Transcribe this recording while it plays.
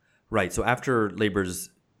Right. So after Labour's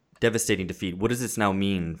devastating defeat, what does this now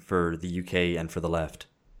mean for the UK and for the left?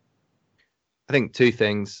 I think two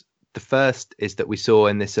things. The first is that we saw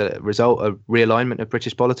in this result a realignment of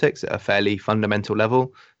British politics at a fairly fundamental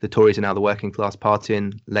level. The Tories are now the working class party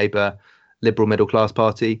and Labour, liberal middle class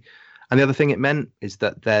party. And the other thing it meant is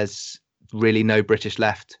that there's really no British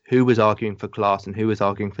left who was arguing for class and who was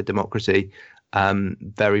arguing for democracy.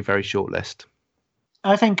 Very, very short list.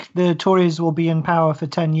 I think the Tories will be in power for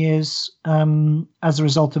 10 years as a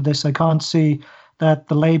result of this. I can't see that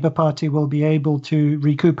the Labour Party will be able to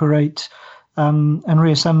recuperate and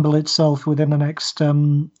reassemble itself within the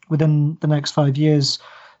next 5 years.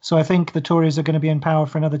 So I think the Tories are going to be in power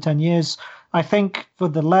for another 10 years. I think for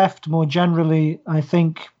the left, more generally, I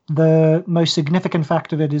think the most significant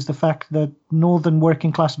fact of it is the fact that northern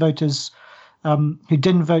working class voters who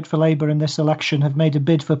didn't vote for Labour in this election have made a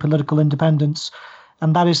bid for political independence.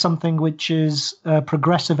 And that is something which is a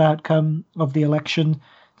progressive outcome of the election,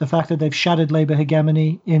 the fact that they've shattered Labour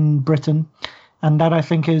hegemony in Britain. And that, I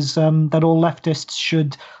think, is that all leftists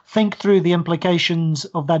should think through the implications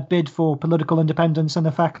of that bid for political independence and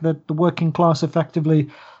the fact that the working class effectively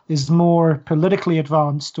is more politically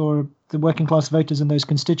advanced, or the working class voters in those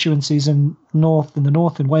constituencies in the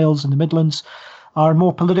north, in Wales and the Midlands, are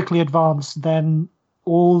more politically advanced than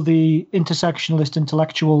all the intersectionalist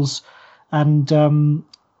intellectuals and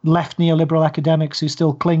left neoliberal academics who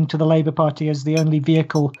still cling to the Labour Party as the only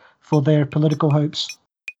vehicle for their political hopes.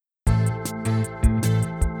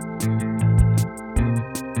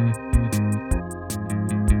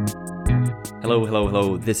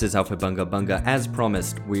 Hello. This is Alpha Bunga Bunga. As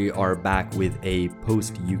promised, we are back with a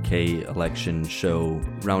post-UK election show,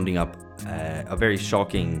 rounding up a very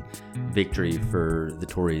shocking victory for the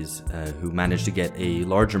Tories, who managed to get a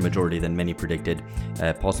larger majority than many predicted,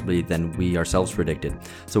 possibly than we ourselves predicted.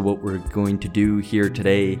 So what we're going to do here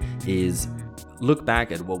today is look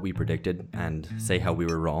back at what we predicted and say how we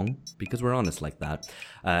were wrong, because we're honest like that,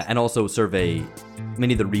 and also survey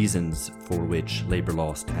many of the reasons for which Labour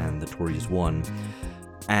lost and the Tories won,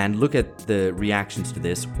 and look at the reactions to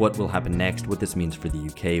this, what will happen next, what this means for the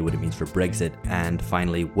UK, what it means for Brexit, and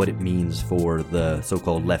finally what it means for the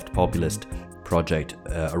so-called left populist project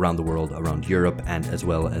around the world, around Europe, and as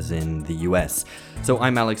well as in the US. So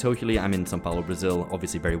I'm Alex Hochuli, I'm in Sao Paulo, Brazil,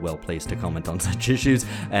 obviously very well placed to comment on such issues.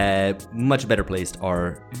 Much better placed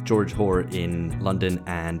are George Hoare in London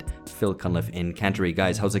and Phil Cunliffe in Canterbury.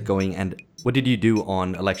 Guys, how's it going? And what did you do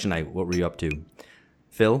on election night? What were you up to?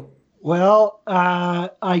 Phil? Well,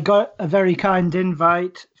 I got a very kind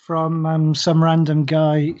invite from some random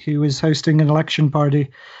guy who was hosting an election party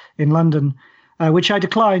in London, which I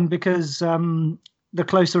declined because the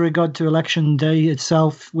closer it got to election day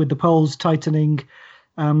itself, with the polls tightening,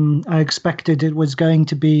 I expected it was going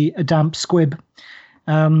to be a damp squib.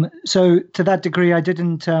 So to that degree, I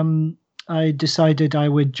didn't. I decided I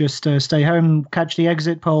would just stay home, catch the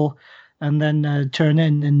exit poll, and then turn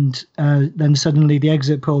in. And then suddenly the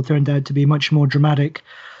exit poll turned out to be much more dramatic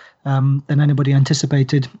than anybody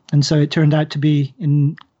anticipated. And so it turned out to be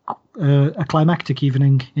a climactic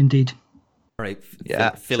evening indeed. All right,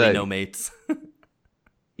 yeah, Philly, no mates.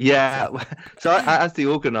 Yeah, so as the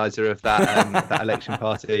organizer of that that election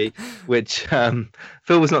party, which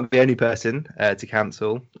Phil was not the only person to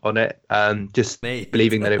cancel on it, just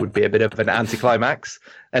believing that it would be a bit of an anticlimax.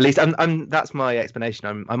 At least, that's my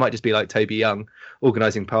explanation. I might just be like Toby Young,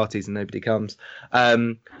 organising parties and nobody comes.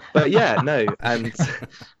 But yeah, no, and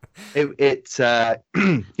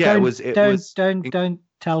Don't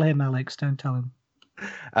tell him, Alex. Don't tell him.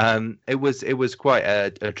 It was quite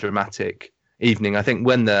a dramatic evening. I think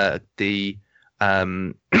when the the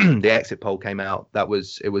exit poll came out, it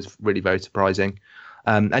was really very surprising.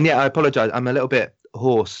 And yeah, I apologise. I'm a little bit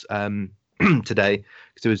hoarse today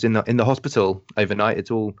because it was in the hospital overnight.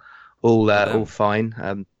 It's all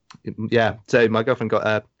fine. Yeah. So my girlfriend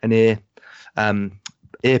got an ear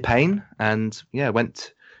pain, and yeah,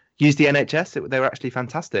 used the NHS. They were actually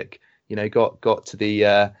fantastic. You know, got to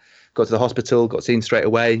the hospital, got seen straight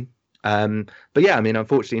away. But yeah, I mean,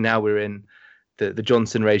 unfortunately now we're in the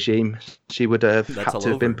Johnson regime. She would have had to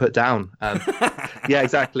have been put down. Yeah,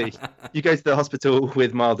 exactly. You go to the hospital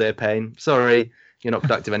with mild ear pain. Sorry, you're not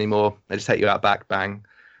productive anymore. They just take you out back, bang,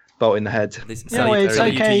 bolt in the head. It's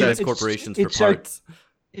okay. Corporations for parts.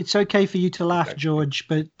 It's okay for you to laugh, George,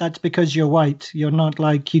 but that's because you're white. You're not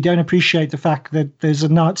you don't appreciate the fact that there's a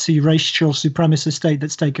Nazi racial supremacist state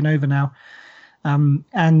that's taken over now.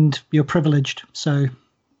 And you're privileged, so.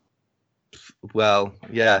 Well,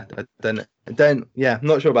 yeah, I'm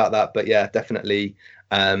not sure about that, but yeah, definitely.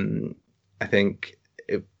 I think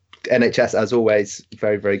NHS, as always,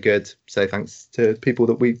 very, very good. So thanks to people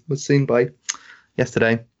that we were seen by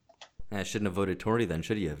yesterday. I shouldn't have voted Tory then,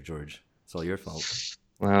 should you have, George? It's all your fault.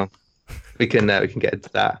 Well, we can get into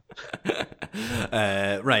that.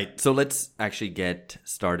 Right. So let's actually get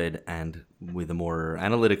started and with the more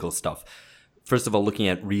analytical stuff. First of all, looking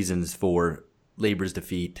at reasons for Labour's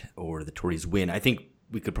defeat or the Tories' win, I think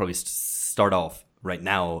we could probably start off right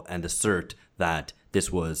now and assert that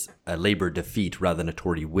this was a Labour defeat rather than a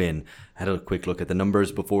Tory win. I had a quick look at the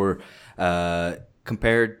numbers before.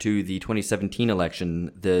 Compared to the 2017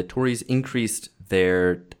 election, the Tories increased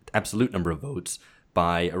their absolute number of votes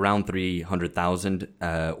by around 300,000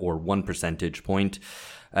 or 1 percentage point.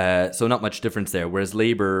 So not much difference there. Whereas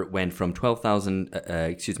Labour went from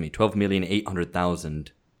 12,800,000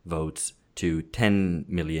 votes to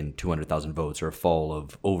 10,200,000 votes, or a fall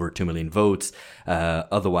of over 2 million votes.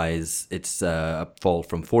 Otherwise, it's a fall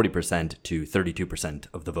from 40% to 32%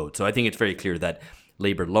 of the vote. So I think it's very clear that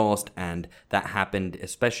Labour lost, and that happened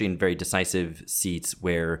especially in very decisive seats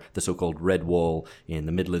where the so-called red wall in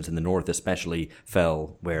the Midlands and the North especially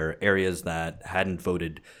fell, where areas that hadn't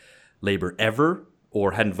voted Labour ever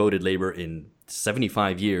or hadn't voted Labour in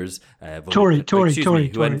 75 years, hadn't voted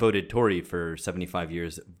Tory for 75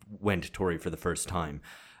 years, went Tory for the first time.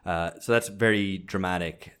 So that's very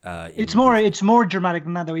dramatic. It's more dramatic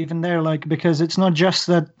than that, though. Even there, because it's not just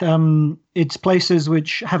that it's places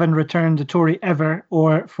which haven't returned a Tory ever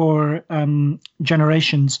or for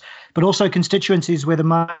generations, but also constituencies where the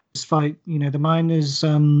miners fight. The miners'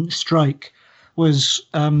 strike was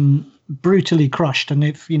brutally crushed, and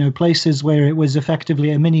if places where it was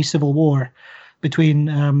effectively a mini civil war between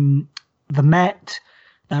the Met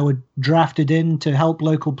that were drafted in to help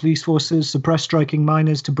local police forces suppress striking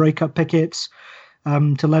miners, to break up pickets,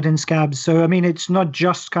 to let in scabs. So, it's not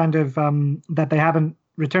just kind of that they haven't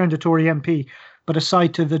returned a Tory MP, but a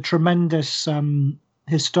site of a tremendous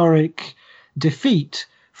historic defeat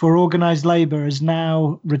for organised Labour has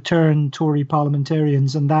now returned Tory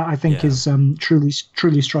parliamentarians. And that, I think, is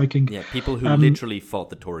truly striking. Yeah, people who literally fought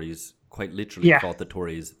the Tories, quite literally fought the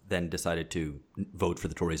Tories, then decided to vote for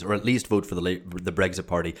the Tories, or at least vote for the Brexit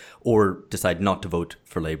Party, or decide not to vote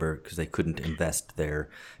for Labour because they couldn't invest their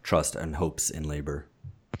trust and hopes in Labour.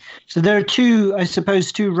 So there are two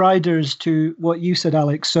riders to what you said,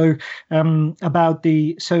 Alex. So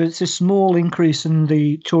it's a small increase in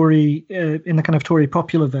the Tory, in the kind of Tory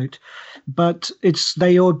popular vote, but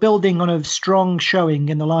they are building on a strong showing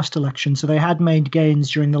in the last election. So they had made gains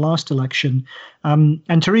during the last election.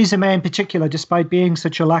 And Theresa May in particular, despite being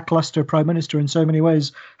such a lackluster prime minister in so many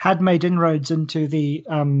ways, had made inroads into the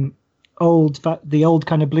old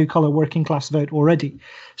kind of blue collar working class vote already.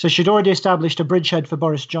 So she'd already established a bridgehead for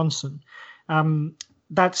Boris Johnson.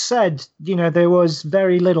 That said, there was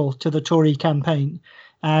very little to the Tory campaign,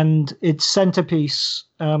 and its centrepiece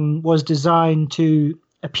was designed to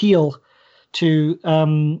appeal to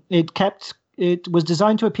it was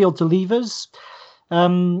designed to appeal to Leavers,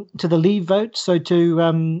 to the Leave vote, so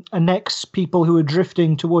to annex people who were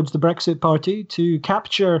drifting towards the Brexit Party, to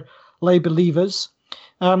capture Labour Leavers,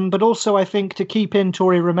 but also, I think, to keep in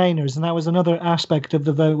Tory Remainers. And that was another aspect of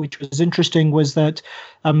the vote which was interesting, was that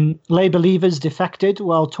Labour Leavers defected,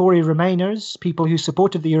 while Tory Remainers, people who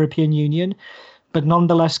supported the European Union, but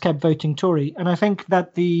nonetheless kept voting Tory. And I think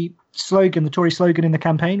that the Tory slogan in the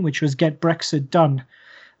campaign, which was "Get Brexit Done,"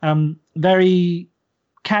 very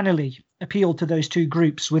cannily appealed to those two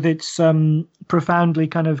groups with its profoundly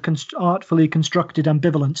kind of artfully constructed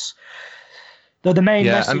ambivalence. Though the main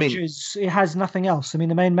message is, it has nothing else. The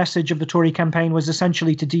main message of the Tory campaign was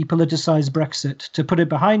essentially to depoliticize Brexit, to put it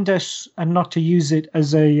behind us and not to use it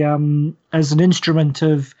as an instrument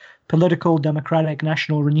of political, democratic,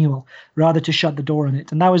 national renewal, rather to shut the door on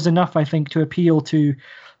it. And that was enough, I think, to appeal to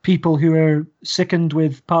people who are sickened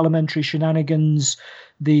with parliamentary shenanigans,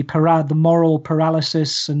 the moral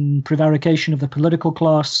paralysis and prevarication of the political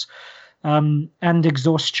class, and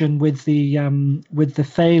exhaustion with the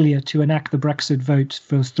failure to enact the Brexit vote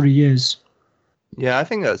for 3 years. Yeah, I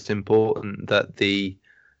think that's important, that the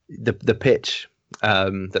pitch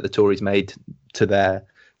that the Tories made to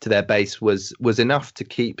their base was enough to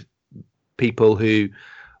keep people who,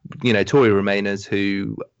 Tory Remainers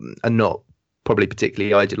who are not probably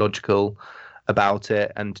particularly ideological about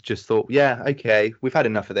it, and just thought, yeah, okay, we've had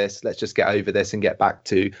enough of this. Let's just get over this and get back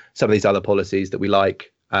to some of these other policies that we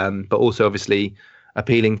like. But also obviously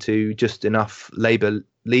appealing to just enough Labour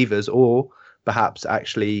leavers, or perhaps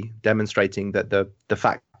actually demonstrating that the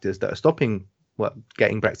factors that are stopping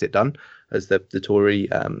getting Brexit done, as the Tory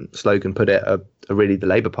slogan put it, are really the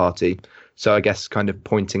Labour Party. So I guess kind of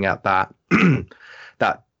pointing out that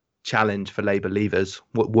that challenge for Labour leavers.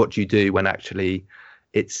 What do you do when actually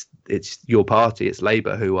it's your party, it's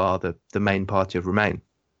Labour, who are the main party of Remain?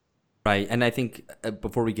 Right, and I think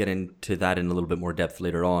before we get into that in a little bit more depth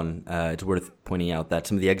later on, it's worth pointing out that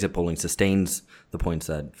some of the exit polling sustains the points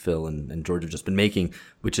that Phil and George have just been making,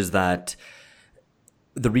 which is that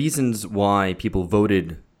the reasons why people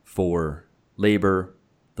voted for Labour,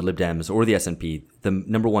 the Lib Dems, or the SNP, the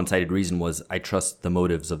number one cited reason was, I trust the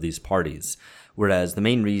motives of these parties. Whereas the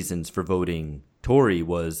main reasons for voting Tory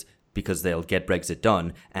was because they'll get Brexit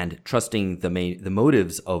done, and trusting the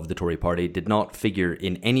motives of the Tory party did not figure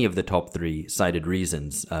in any of the top three cited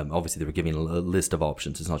reasons. Obviously, they were giving a list of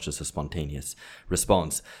options. It's not just a spontaneous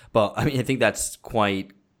response. But I mean, I think that's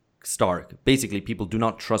quite stark. Basically, people do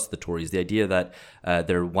not trust the Tories. The idea that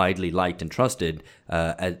they're widely liked and trusted,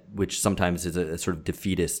 which sometimes is a sort of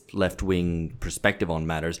defeatist left-wing perspective on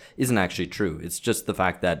matters, isn't actually true. It's just the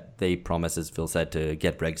fact that they promised, as Phil said, to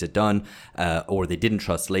get Brexit done, or they didn't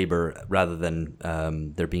trust Labour, rather than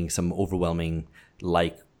there being some overwhelming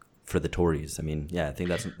like for the Tories. I mean, yeah, I think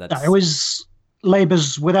that's it was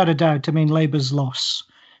Labour's, without a doubt. I mean, Labour's loss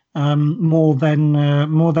more than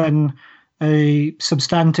a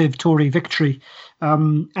substantive Tory victory,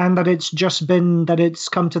 and that it's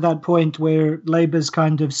come to that point where Labour's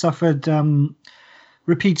kind of suffered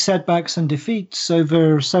repeat setbacks and defeats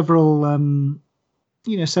over several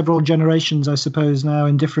generations, I suppose, now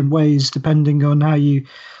in different ways, depending on how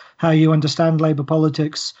you understand Labour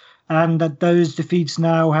politics, and that those defeats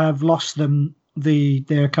now have lost them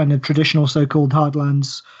their kind of traditional so-called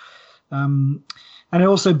heartlands. And it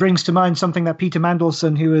also brings to mind something that Peter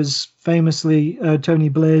Mandelson, who is famously Tony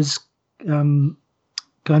Blair's the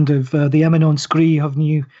eminence gris of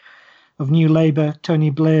New Labour, Tony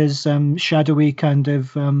Blair's shadowy kind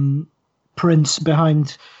of prince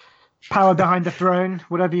behind the throne,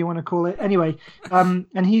 whatever you want to call it. Anyway,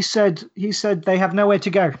 and he said they have nowhere to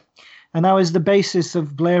go, and that was the basis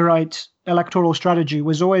of Blairite electoral strategy.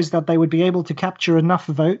 Was always that they would be able to capture enough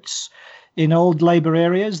votes in old Labour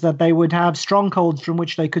areas that they would have strongholds from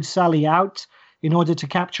which they could sally out in order to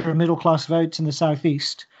capture middle-class votes in the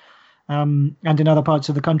southeast and in other parts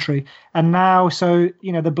of the country. And now,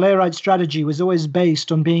 the Blairite strategy was always based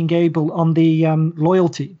on being able, on the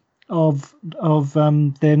loyalty of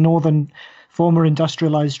their northern former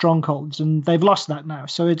industrialized strongholds, and they've lost that now.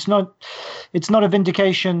 So it's not a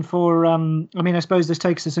vindication for. I suppose this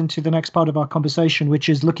takes us into the next part of our conversation, which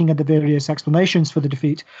is looking at the various explanations for the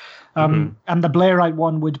defeat. And the Blairite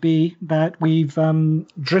one would be that we've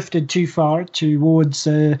drifted too far towards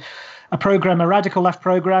a radical left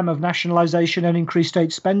program of nationalization and increased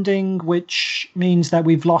state spending, which means that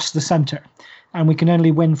we've lost the center, and we can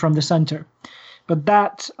only win from the center. But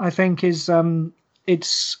that, I think, is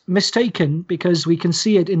it's mistaken, because we can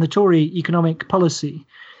see it in the Tory economic policy.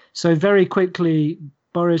 So very quickly,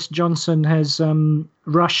 Boris Johnson has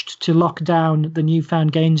rushed to lock down the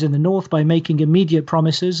newfound gains in the north by making immediate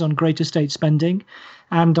promises on greater state spending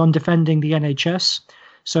and on defending the NHS.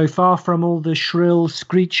 So far from all the shrill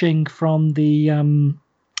screeching from the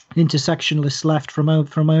intersectionalist left, from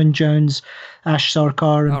Owen Jones, Ash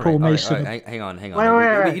Sarkar, and Paul Mason. All right. Hang on. Wait.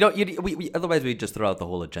 We otherwise we just throw out the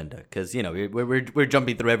whole agenda, because we're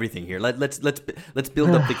jumping through everything here. Let's build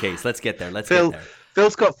up the case. Let's get there. Get there.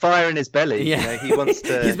 Phil's got fire in his belly. Yeah, he wants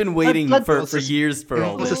to. He's been waiting for years for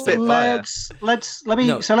all this.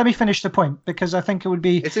 Let me finish the point, because I think it would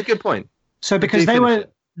be. It's a good point. So because they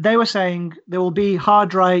were saying there will be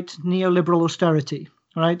hard right neoliberal austerity.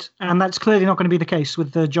 Right. And that's clearly not going to be the case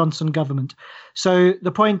with the Johnson government. So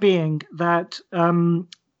the point being that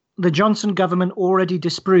the Johnson government already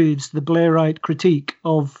disproves the Blairite critique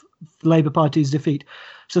of the Labour Party's defeat.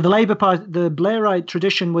 So the Blairite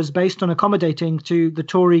tradition was based on accommodating to the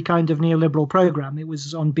Tory kind of neoliberal program. It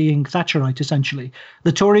was on being Thatcherite, essentially.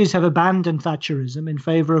 The Tories have abandoned Thatcherism in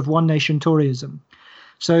favour of one nation Toryism.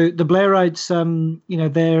 So the Blairites,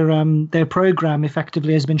 their program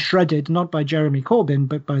effectively has been shredded, not by Jeremy Corbyn,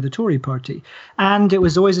 but by the Tory party. And it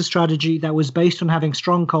was always a strategy that was based on having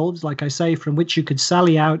strongholds, like I say, from which you could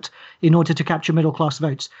sally out in order to capture middle class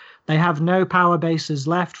votes. They have no power bases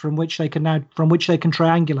left from which they can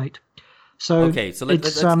triangulate. So okay, so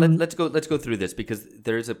let's go through this, because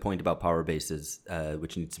there is a point about power bases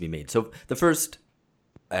which needs to be made. So the first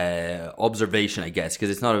observation, I guess, because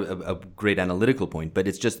it's not a great analytical point, but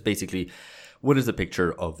it's just basically, what does the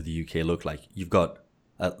picture of the UK look like? You've got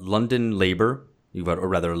London Labour, or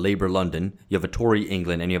rather Labour London, you have a Tory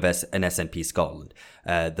England, and you have an SNP Scotland.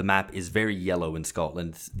 The map is very yellow in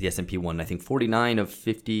Scotland. The SNP won, I think, 49 of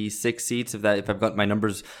 56 seats, if I've got my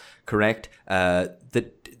numbers correct. As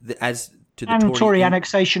to the and Tory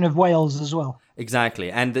annexation of Wales as well.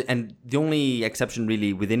 Exactly, and the only exception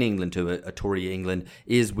really within England to a Tory England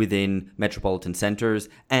is within metropolitan centres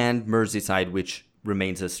and Merseyside, which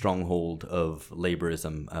remains a stronghold of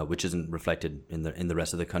Labourism, which isn't reflected in the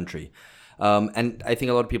rest of the country. And I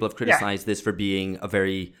think a lot of people have criticised this for being a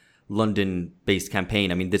very London-based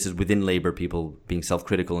campaign. I mean, this is within Labour, people being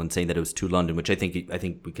self-critical and saying that it was too London, which I think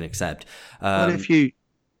we can accept. But if you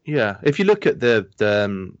look at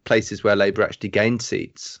the places where Labour actually gained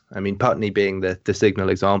seats, I mean, Putney being the signal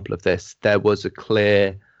example of this, there was a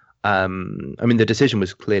clear. The decision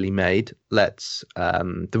was clearly made.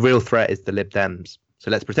 The real threat is the Lib Dems. So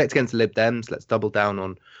let's protect against the Lib Dems. Let's double down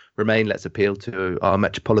on Remain. Let's appeal to our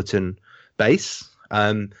metropolitan base.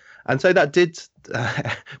 And so that did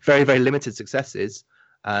very, very limited successes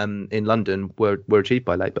in London were achieved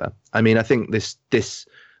by Labour. I mean, I think this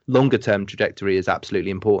longer term trajectory is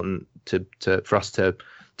absolutely important for us to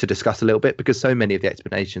discuss a little bit, because so many of the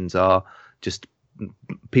explanations are just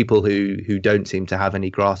people who don't seem to have any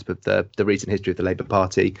grasp of the recent history of the Labour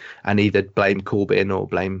Party and either blame Corbyn or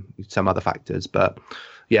blame some other factors. But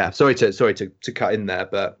yeah, sorry to cut in there,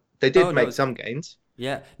 but they did make some gains.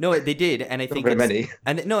 Yeah, no, they did, and I think very many.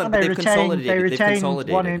 And no, but they've consolidated.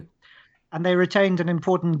 And they retained an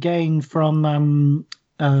important gain from.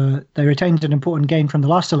 They retained an important gain from the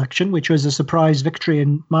last election, which was a surprise victory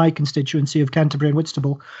in my constituency of Canterbury and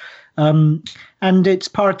Whitstable. And it's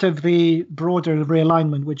part of the broader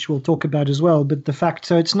realignment, which we'll talk about as well. But the fact,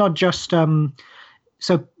 so it's not just.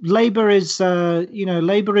 So Labour is,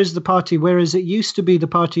 Labour is the party, whereas it used to be the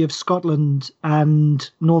party of Scotland and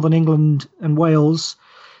Northern England and Wales.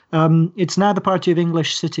 It's now the party of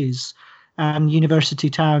English cities and university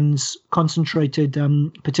towns concentrated,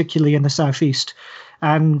 particularly in the southeast.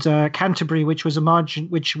 And Canterbury, which was a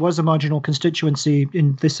marginal constituency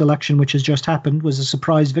in this election, which has just happened, was a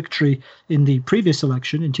surprise victory in the previous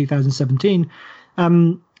election in 2017.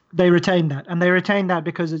 They retained that, and they retained that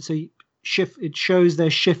because it's a shift. It shows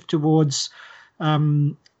their shift towards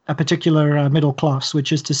a particular middle class,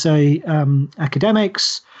 which is to say,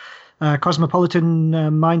 academics,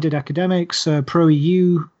 cosmopolitan-minded academics,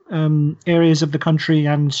 pro-EU areas of the country,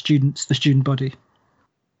 and students, the student body.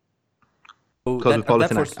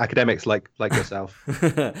 Cosmopolitan academics like yourself.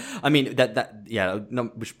 I mean, we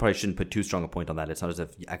probably shouldn't put too strong a point on that. It's not as if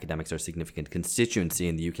academics are a significant constituency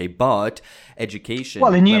in the UK, but education.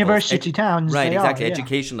 Well, in university towns, right? Exactly.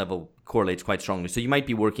 Education level correlates quite strongly. So you might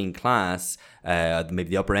be working class, maybe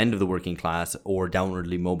the upper end of the working class, or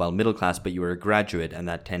downwardly mobile middle class, but you are a graduate, and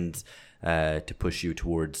that tends to push you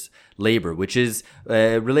towards Labour, which is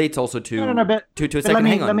relates also to a second.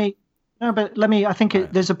 Hang on. No, but I think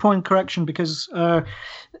there's a point correction, because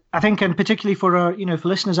I think, and particularly for for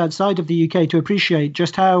listeners outside of the UK to appreciate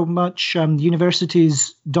just how much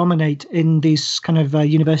universities dominate in these kind of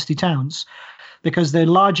university towns, because they're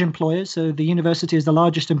large employers. So the university is the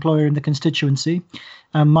largest employer in the constituency,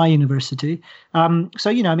 my university.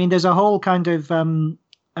 There's a whole kind of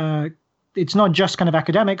it's not just kind of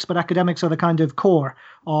academics, but academics are the kind of core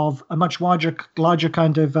of a much larger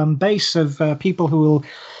kind of base of people who will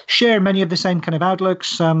share many of the same kind of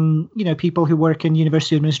outlooks. People who work in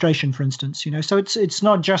university administration, for instance. So it's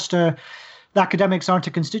not just the academics aren't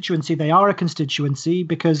a constituency; they are a constituency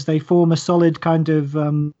because they form a solid kind of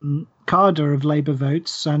cadre of Labour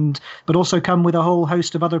votes, but also come with a whole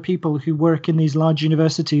host of other people who work in these large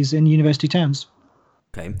universities in university towns.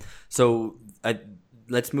 Okay, so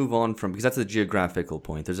let's move on because that's a geographical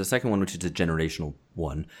point. There's a second one, which is a generational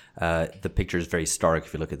one. The picture is very stark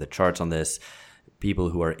if you look at the charts on this. People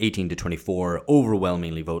who are 18 to 24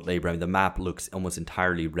 overwhelmingly vote Labour. I mean, the map looks almost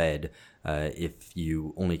entirely red if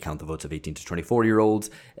you only count the votes of 18 to 24-year-olds.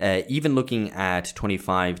 Even looking at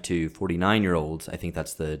 25 to 49-year-olds, I think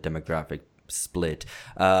that's the demographic split,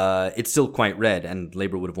 it's still quite red, and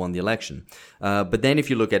Labour would have won the election. But then if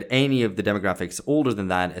you look at any of the demographics older than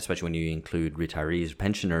that, especially when you include retirees or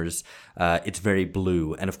pensioners, it's very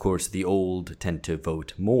blue. And of course, the old tend to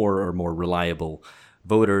vote more, or more reliable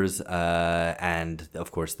voters, and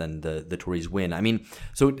of course then the Tories win. I mean,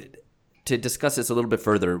 so to discuss this a little bit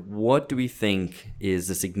further, what do we think is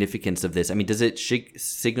the significance of this? I mean, does it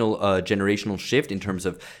signal a generational shift in terms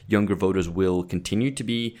of younger voters will continue to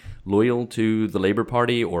be loyal to the Labour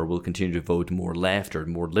Party, or will continue to vote more left or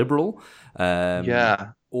more liberal?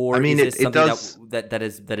 Or I mean, is this something that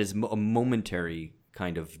is a momentary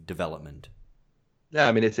kind of development? Yeah,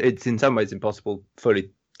 I mean, it's in some ways impossible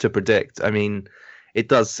fully to predict. I mean, it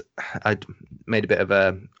does. I made a bit of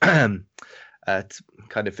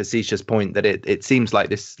kind of facetious point that it seems like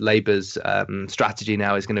this Labour's strategy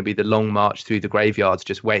now is going to be the long march through the graveyards,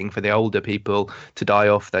 just waiting for the older people to die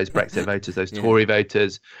off, those Brexit voters, those Tory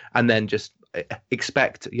voters, and then just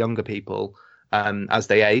expect younger people as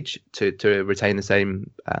they age to retain the same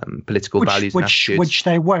political values and attitudes. Which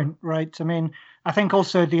they won't, right? I mean, I think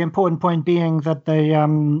also the important point being that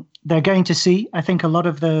they're going to see. I think a lot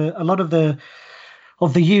of the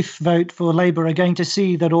youth vote for Labour are going to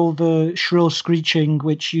see that all the shrill screeching,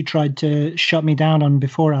 which you tried to shut me down on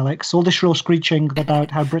before, Alex, all the shrill screeching about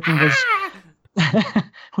how Britain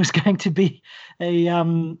was going to be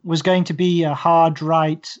a hard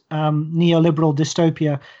right neoliberal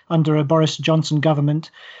dystopia under a Boris Johnson government.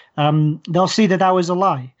 They'll see that was a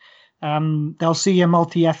lie. They'll see a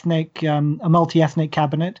multi-ethnic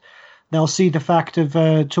cabinet. They'll see the fact of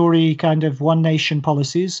Tory kind of one nation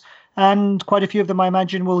policies. And quite a few of them, I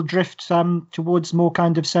imagine, will drift towards more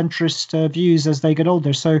kind of centrist views as they get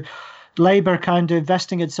older. So Labour kind of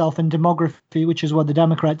vesting itself in demography, which is what the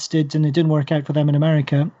Democrats did, and it didn't work out for them in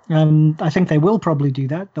America. I think they will probably do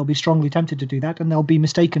that. They'll be strongly tempted to do that, and they'll be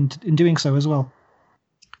mistaken in doing so as well.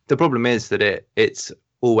 The problem is that it's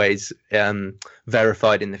always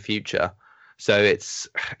verified in the future. So it's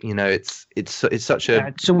such a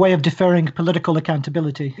it's a way of deferring political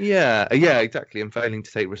accountability. Yeah, exactly, and failing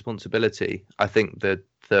to take responsibility. I think that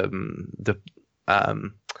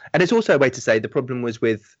and it's also a way to say the problem was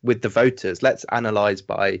with the voters. Let's analyse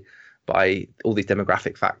by all these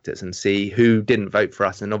demographic factors and see who didn't vote for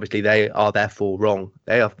us, and obviously they are therefore wrong.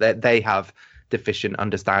 They have deficient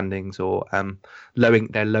understandings or low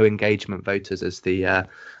engagement voters,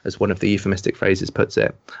 as one of the euphemistic phrases puts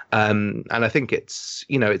it. And I think it's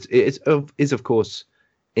of course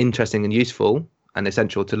interesting and useful and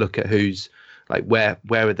essential to look at who's like where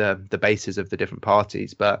are the bases of the different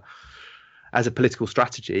parties, but as a political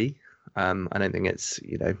strategy, I don't think it's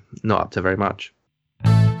not up to very much.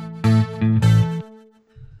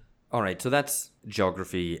 All right, so that's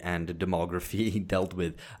geography and demography dealt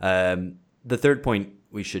with. The third point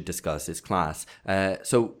we should discuss is class. I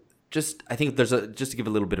think just to give a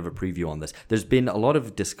little bit of a preview on this, there's been a lot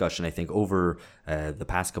of discussion, I think, over the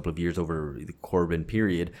past couple of years, over the Corbyn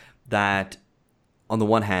period, that on the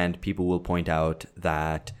one hand, people will point out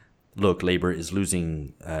that, look, Labour is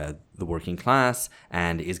losing the working class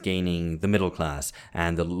and is gaining the middle class.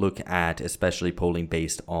 And they'll look at especially polling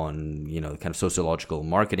based on, kind of sociological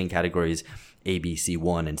marketing categories, A, B,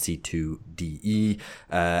 C1 and C2, D, E,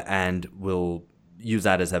 and will use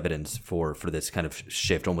that as evidence for this kind of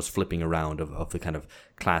shift, almost flipping around of the kind of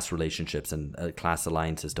class relationships and class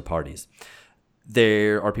alliances to parties.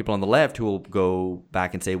 There are people on the left who will go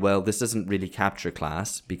back and say, well, this doesn't really capture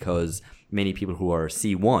class because many people who are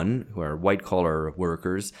C1, who are white-collar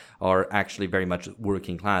workers, are actually very much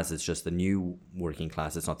working class. It's just the new working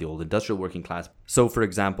class. It's not the old industrial working class. So, for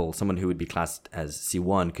example, someone who would be classed as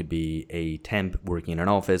C1 could be a temp working in an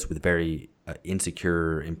office with very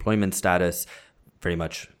insecure employment status, very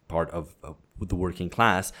much part of the working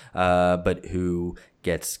class, but who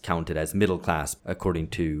gets counted as middle class according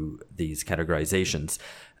to these categorizations.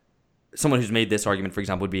 Someone who's made this argument, for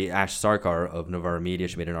example, would be Ash Sarkar of Novara Media.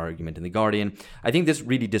 She made an argument in The Guardian. I think this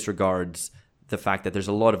really disregards the fact that there's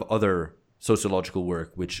a lot of other sociological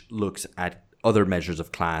work which looks at other measures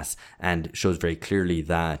of class and shows very clearly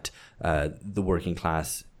that the working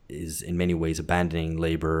class is in many ways abandoning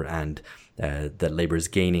Labour and that Labour is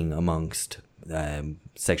gaining amongst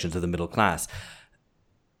sections of the middle class.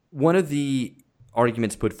 One of the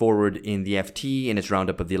arguments put forward in the FT in its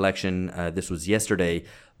roundup of the election, this was yesterday,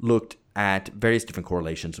 looked at various different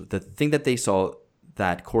correlations. The thing that they saw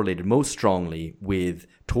that correlated most strongly with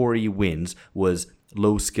Tory wins was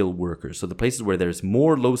low-skilled workers. So the places where there's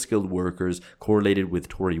more low-skilled workers correlated with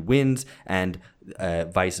Tory wins and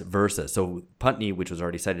vice versa. So Putney, which was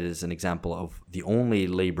already cited as an example of the only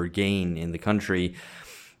Labour gain in the country,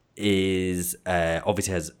 is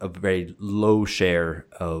obviously has a very low share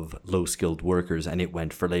of low-skilled workers, and it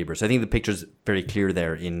went for Labour. So I think the picture's very clear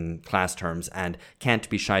there in class terms and can't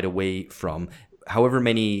be shied away from. However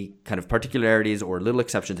many kind of particularities or little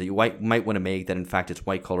exceptions that you might want to make, that in fact it's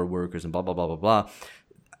white-collar workers and blah, blah, blah, blah, blah,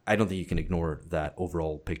 I don't think you can ignore that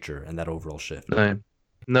overall picture and that overall shift.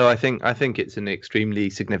 No, I think it's an extremely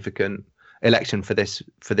significant election for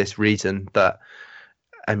this reason that,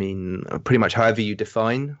 I mean, pretty much however you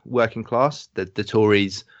define working class, the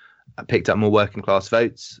Tories picked up more working class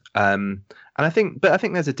votes. And I think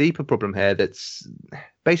there's a deeper problem here that's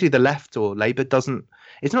basically the left or Labour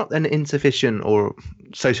it's not an insufficient or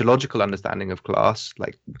sociological understanding of class,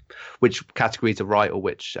 like which categories are right or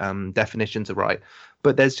which definitions are right,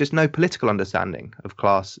 but there's just no political understanding of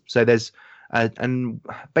class. So there's And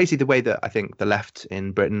basically the way that I think the left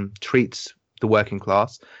in Britain treats the working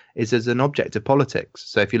class is as an object of politics.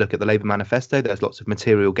 So if you look at the Labour manifesto, there's lots of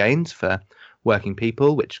material gains for working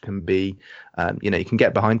people, which can be, you can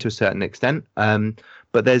get behind to a certain extent.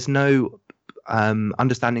 But there's no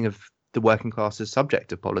understanding of the working class as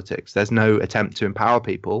subject of politics. There's no attempt to empower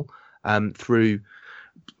people through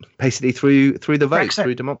the vote, Brexit.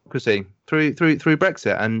 through democracy, through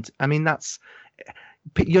Brexit. And I mean,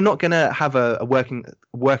 you're not going to have a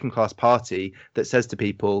working class party that says to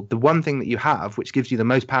people, the one thing that you have, which gives you the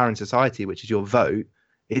most power in society, which is your vote,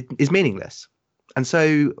 is meaningless. And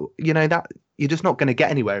so, that you're just not going to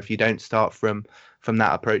get anywhere if you don't start from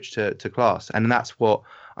that approach to class. And that's what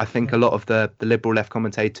I think a lot of the liberal left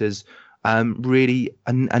commentators really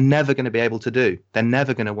are never going to be able to do. They're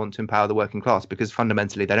never going to want to empower the working class because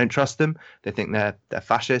fundamentally they don't trust them. They think they're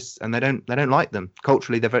fascists, and they don't like them.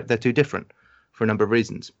 Culturally, they're too different for a number of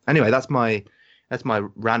reasons. Anyway, that's my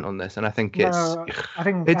rant on this, and I think I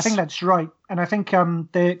think that's right. And I think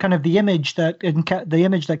the image that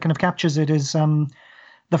kind of captures it is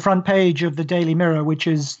the front page of the Daily Mirror, which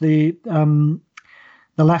is the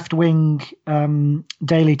left-wing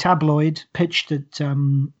daily tabloid pitched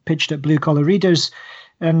at blue-collar readers.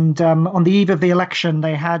 And on the eve of the election,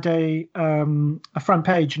 they had a front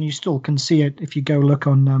page, and you still can see it if you go look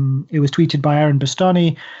on. It was tweeted by Aaron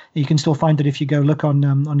Bastani. You can still find it if you go look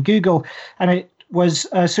on Google. And it was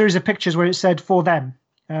a series of pictures where it said "for them."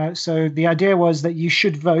 So the idea was that you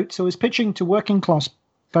should vote. So it was pitching to working class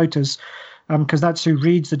voters, because that's who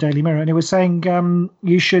reads the Daily Mirror, and it was saying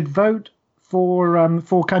you should vote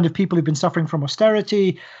for kind of people who've been suffering from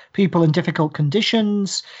austerity, people in difficult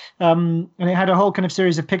conditions, and it had a whole kind of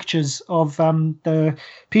series of pictures of the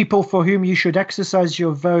people for whom you should exercise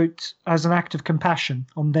your vote as an act of compassion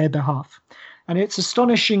on their behalf. And it's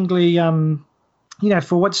astonishingly,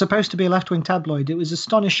 for what's supposed to be a left-wing tabloid, it was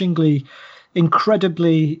astonishingly,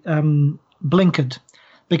 incredibly blinkered,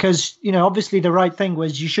 because obviously the right thing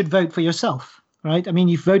was you should vote for yourself, right? I mean,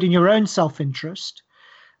 you vote in your own self-interest,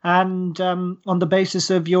 and on the basis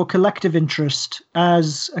of your collective interest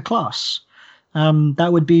as a class. That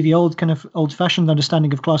would be the old-fashioned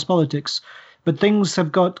understanding of class politics. But things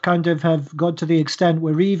have got to the extent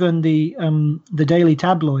where even the daily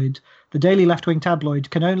tabloid, the daily left-wing tabloid,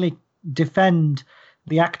 can only defend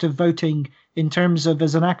the act of voting in terms of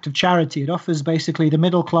as an act of charity. It offers basically the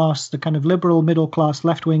middle class, the kind of liberal middle class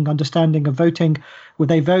left-wing understanding of voting, where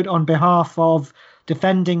they vote on behalf of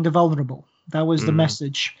defending the vulnerable. That was the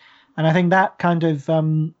message. And I think that kind of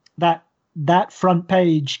that front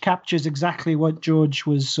page captures exactly what George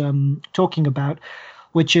was talking about,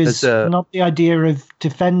 which is not the idea of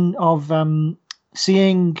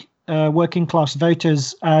seeing working class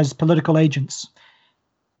voters as political agents.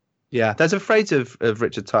 Yeah, there's a phrase of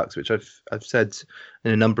Richard Tuck's, which I've said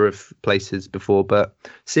in a number of places before, but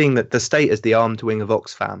seeing that the state is the armed wing of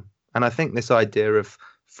Oxfam. And I think this idea of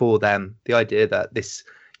for them, the idea that this,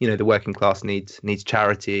 the working class needs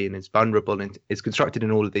charity and is vulnerable and is constructed in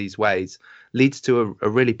all of these ways, leads to a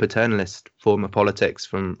really paternalist form of politics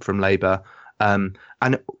from Labour. And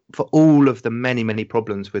for all of the many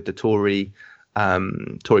problems with the Tory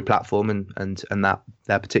platform and that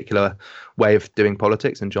their particular way of doing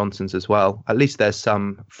politics, and Johnson's as well, at least there's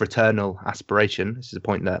some fraternal aspiration. This is a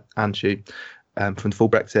point that Anshu from the Full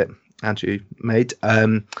Brexit Andrew made,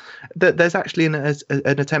 that there's actually an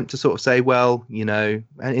attempt to sort of say, well, in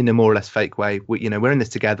a more or less fake way, we're in this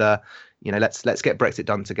together, let's get Brexit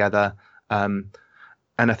done together. And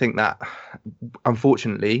I think that,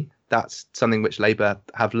 unfortunately, that's something which Labour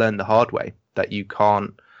have learned the hard way, that you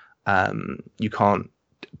can't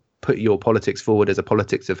put your politics forward as a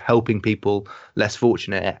politics of helping people less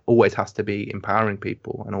fortunate. It always has to be empowering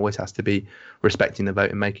people, and always has to be respecting the vote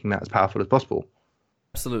and making that as powerful as possible.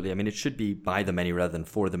 Absolutely. I mean, it should be by the many rather than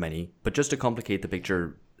for the many. But just to complicate the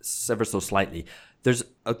picture ever so slightly, there's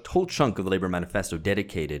a whole chunk of the Labour manifesto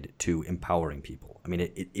dedicated to empowering people. I mean,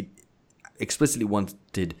 it explicitly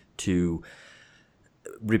wanted to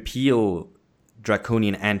repeal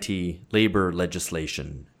draconian anti-labor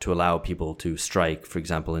legislation to allow people to strike, for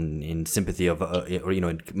example, in sympathy of,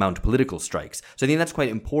 mount political strikes. So I think that's quite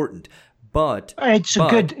important. But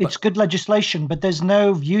it's good legislation, but there's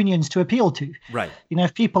no unions to appeal to. Right.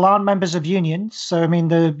 If people aren't members of unions, so I mean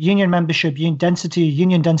the union membership union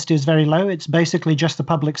density is very low. It's basically just the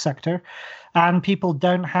public sector, and people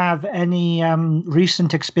don't have any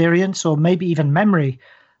recent experience or maybe even memory,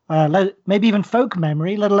 maybe even folk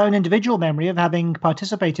memory, let alone individual memory of having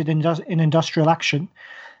participated in industrial action.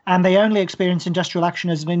 And they only experience industrial action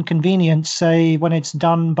as an inconvenience, say when it's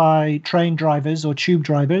done by train drivers or tube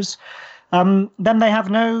drivers. then they have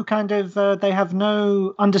no they have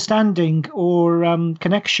no understanding or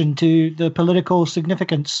connection to the political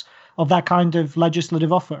significance of that kind of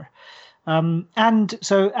legislative offer. And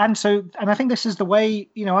I think this is the way,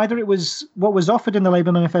 either it was what was offered in the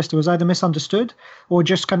Labour manifesto was either misunderstood or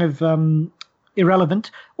just kind of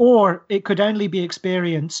irrelevant, or it could only be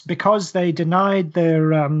experienced because they denied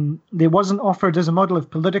there wasn't offered as a model of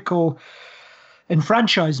political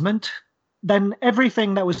enfranchisement. Then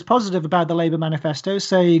everything that was positive about the Labour manifesto,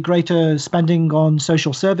 say greater spending on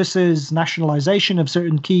social services, nationalisation of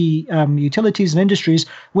certain key utilities and industries,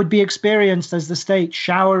 would be experienced as the state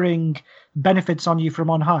showering benefits on you from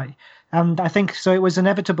on high. And I think so it was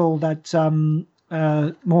inevitable that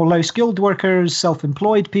more low-skilled workers,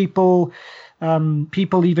 self-employed people,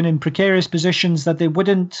 people even in precarious positions, that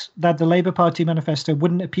the Labour Party manifesto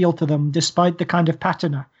wouldn't appeal to them, despite the kind of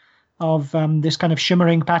patina of this kind of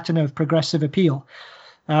shimmering patina of progressive appeal.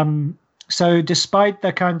 So despite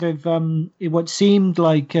the kind of what seemed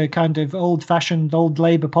like kind of old-fashioned old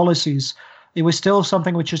Labour policies, it was still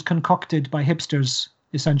something which was concocted by hipsters,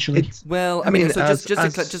 essentially. It's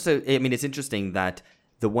interesting that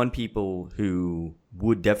the one people who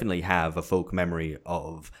would definitely have a folk memory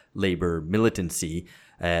of Labour militancy,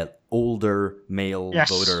 older male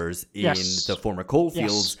voters in the former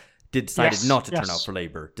coalfields, decided not to turn out for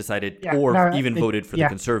Labour, voted for the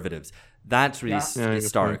Conservatives. That's really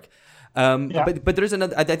stark. But there's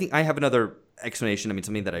another. I think I have another explanation. I mean,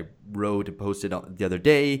 something that I wrote and posted the other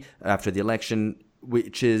day after the election,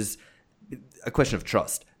 which is a question of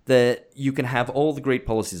trust. That you can have all the great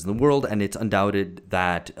policies in the world, and it's undoubted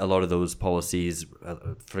that a lot of those policies,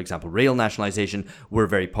 for example, rail nationalization, were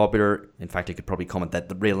very popular. In fact, I could probably comment that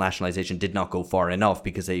the rail nationalization did not go far enough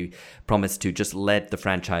because they promised to just let the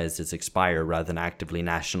franchises expire rather than actively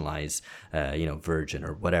nationalize, Virgin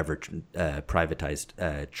or whatever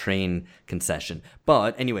privatized train concession.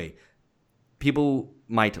 But anyway, people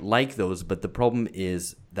might like those, but the problem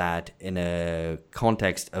is that in a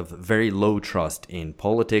context of very low trust in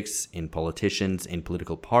politics, in politicians, in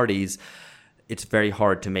political parties, it's very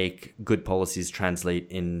hard to make good policies translate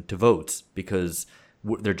into votes because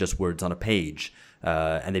they're just words on a page.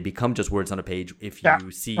 And they become just words on a page if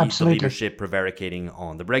you see the leadership prevaricating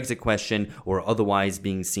on the Brexit question or otherwise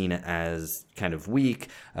being seen as kind of weak,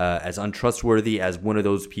 as untrustworthy, as one of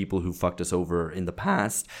those people who fucked us over in the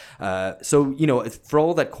past. So, for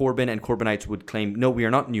all that Corbyn and Corbynites would claim, no, we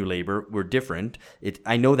are not New Labour, we're different.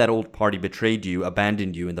 I know that old party betrayed you,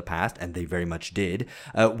 abandoned you in the past, and they very much did.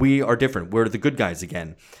 We are different. We're the good guys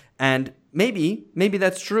again. And maybe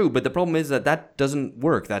that's true, but the problem is that doesn't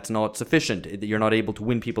work. That's not sufficient. You're not able to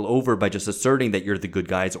win people over by just asserting that you're the good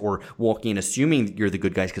guys or walking in assuming you're the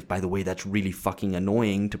good guys, because, by the way, that's really fucking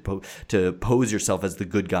annoying to pose yourself as the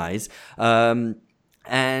good guys. And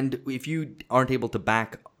if you aren't able to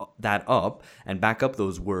back that up and back up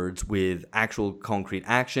those words with actual concrete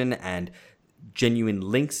action and genuine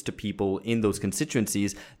links to people in those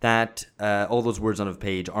constituencies, that all those words on a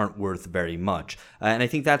page aren't worth very much. And I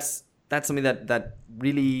think that's something that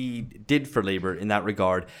really did for Labour in that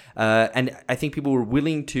regard. And I think people were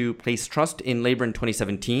willing to place trust in Labour in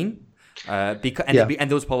 2017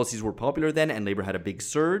 and those policies were popular then, and Labour had a big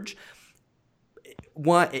surge.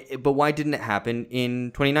 Why didn't it happen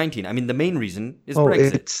in 2019? I mean, the main reason is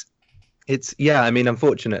Brexit.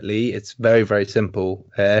 Unfortunately, it's very, very simple.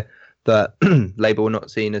 That Labour were not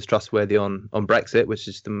seen as trustworthy on Brexit, which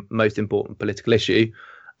is the most important political issue,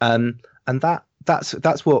 and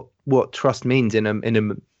that's what trust means in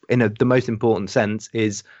the most important sense,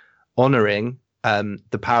 is honouring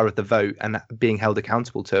the power of the vote and being held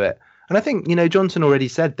accountable to it. And I think Johnson already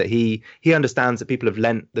said that he understands that people have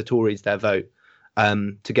lent the Tories their vote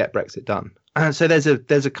to get Brexit done. And so there's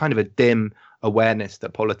a kind of a dim awareness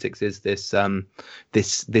that politics is this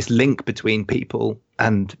link between people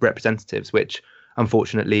and representatives, which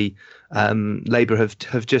unfortunately Labour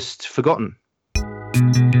have just forgotten.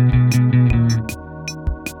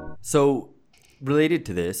 So related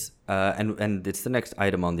to this, and it's the next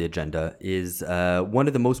item on the agenda, is one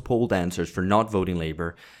of the most polled answers for not voting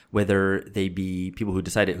Labour, whether they be people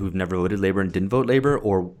who've never voted Labour and didn't vote Labour,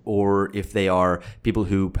 or if they are people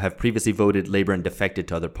who have previously voted Labour and defected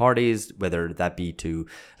to other parties, whether that be to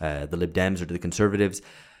the Lib Dems or to the Conservatives.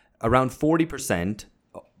 Around 40%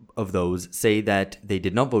 of those say that they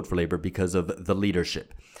did not vote for Labour because of the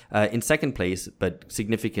leadership. In second place, but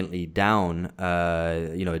significantly down,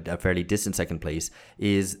 a fairly distant second place,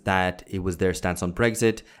 is that it was their stance on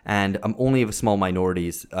Brexit, and only of small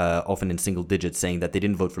minorities, often in single digits, saying that they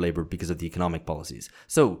didn't vote for Labour because of the economic policies.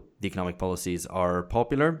 So the economic policies are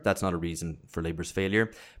popular. That's not a reason for Labour's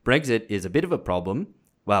failure. Brexit is a bit of a problem.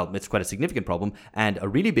 well, it's quite a significant problem, and a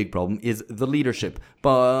really big problem is the leadership.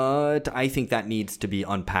 But I think that needs to be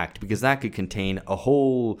unpacked, because that could contain a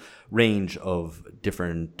whole range of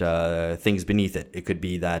different things beneath it. It could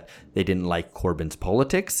be that they didn't like Corbyn's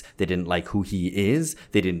politics, they didn't like who he is,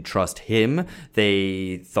 they didn't trust him,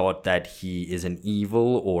 they thought that he is an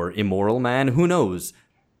evil or immoral man, who knows?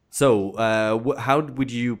 So how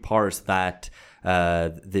would you parse that?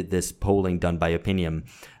 This polling done by Opinium,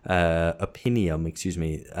 that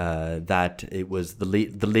it was the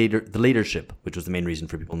leadership which was the main reason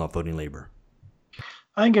for people not voting Labour.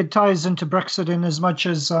 I think it ties into Brexit in as much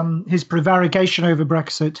as his prevarication over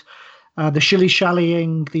Brexit, the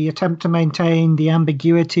shilly-shallying, the attempt to maintain the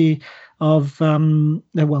ambiguity of,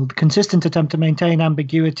 the consistent attempt to maintain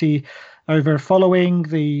ambiguity over following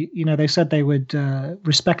they said they would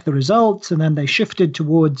respect the results, and then they shifted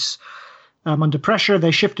towards under pressure, they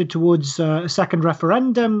shifted towards a second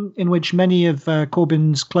referendum in which many of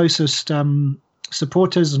Corbyn's closest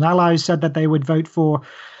supporters and allies said that they would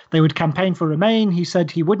campaign for Remain. He said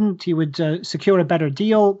he wouldn't. He would secure a better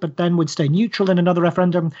deal, but then would stay neutral in another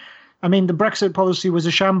referendum. I mean, the Brexit policy was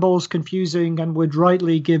a shambles, confusing, and would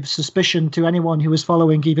rightly give suspicion to anyone who was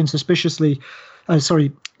following even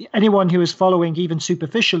anyone who was following even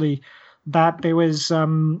superficially, that there was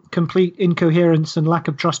complete incoherence and lack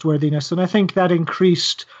of trustworthiness. And I think that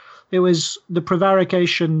it was the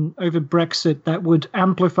prevarication over Brexit that would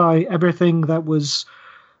amplify everything that was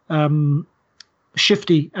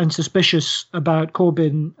shifty and suspicious about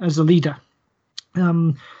Corbyn as a leader.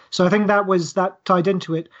 So I think that tied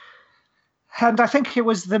into it. And I think it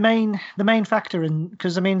was the main factor,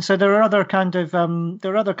 because so there are other kinds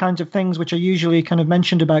of things which are usually kind of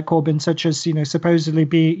mentioned about Corbyn, such as supposedly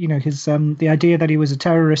his the idea that he was a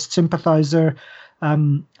terrorist sympathizer,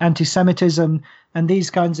 anti-Semitism, and these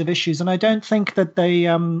kinds of issues. And I don't think that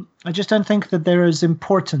I just don't think that they're as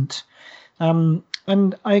important. And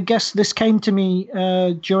I guess this came to me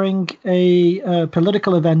during a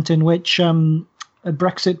political event in which a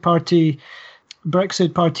Brexit Party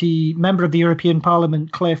member of the European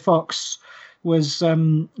Parliament, Claire Fox, was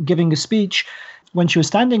giving a speech when she was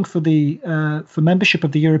standing for membership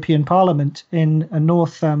of the European Parliament in a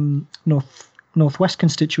northwest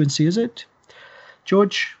constituency. Is it,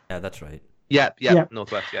 George? Yeah, that's right. Yeah,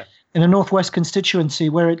 northwest. Yeah, in a northwest constituency,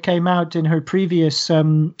 where it came out in her previous,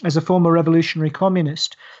 as a former revolutionary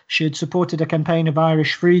communist, she had supported a campaign of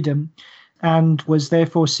Irish freedom, and was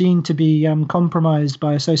therefore seen to be compromised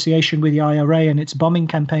by association with the IRA and its bombing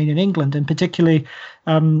campaign in England, and particularly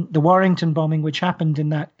the Warrington bombing, which happened in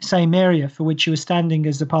that same area for which she was standing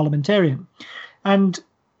as a parliamentarian. And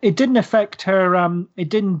it didn't affect her, it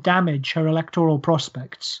didn't damage her electoral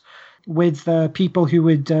prospects with people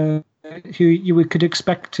who you could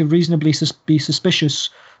expect to reasonably be suspicious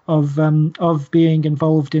of being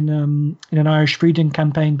involved in an Irish freedom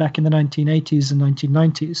campaign back in the 1980s and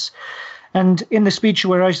 1990s. And in the speech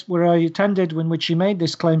where I attended, in which she made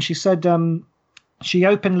this claim, she said she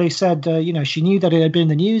openly said she knew that it had been in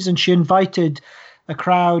the news, and she invited a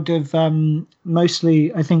crowd of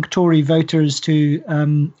mostly, I think, Tory voters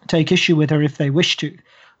to take issue with her if they wish to,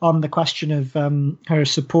 on the question of her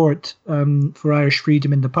support for Irish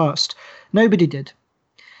freedom in the past. Nobody did.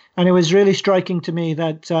 And it was really striking to me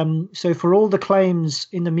that so for all the claims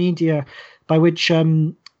in the media by which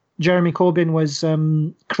Jeremy Corbyn was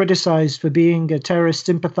criticised for being a terrorist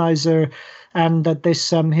sympathiser, and that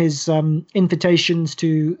his invitations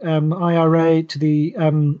to IRA, to the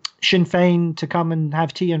Sinn Féin to come and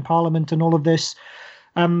have tea in Parliament and all of this,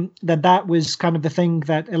 that was kind of the thing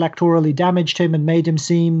that electorally damaged him and made him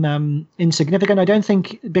seem insignificant. I don't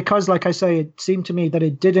think, because, like I say, it seemed to me that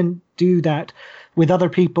it didn't do that with other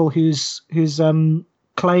people whose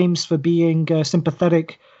claims for being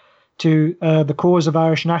sympathetic to the cause of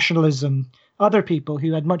Irish nationalism, other people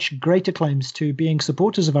who had much greater claims to being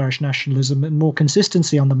supporters of Irish nationalism and more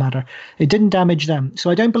consistency on the matter. It didn't damage them. So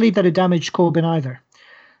I don't believe that it damaged Corbyn either.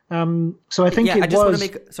 So I think I just want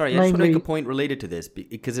to make a point related to this,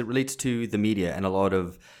 because it relates to the media and a lot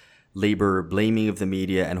of Labour blaming of the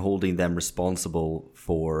media and holding them responsible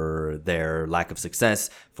for their lack of success,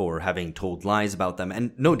 for having told lies about them.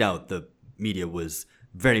 And no doubt the media was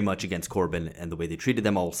very much against Corbyn and the way they treated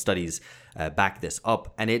them. All studies back this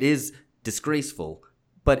up. And it is disgraceful,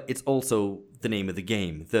 but it's also the name of the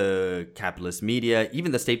game. The capitalist media,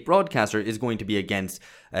 even the state broadcaster, is going to be against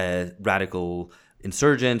radical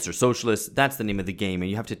insurgents or socialists. That's the name of the game,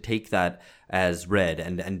 and you have to take that as read.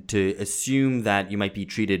 And to assume that you might be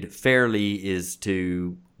treated fairly is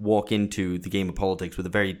to walk into the game of politics with a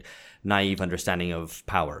very naive understanding of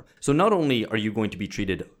power. So not only are you going to be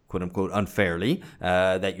treated quote unquote unfairly,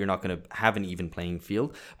 that you're not going to have an even playing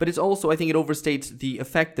field. But it's also, I think it overstates the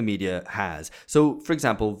effect the media has. So, for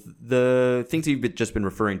example, the things you've just been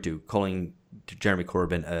referring to, calling Jeremy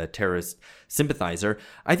Corbyn a terrorist sympathizer,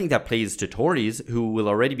 I think that plays to Tories who will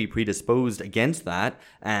already be predisposed against that,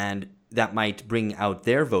 and that might bring out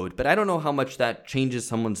their vote. But I don't know how much that changes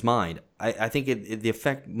someone's mind. I think the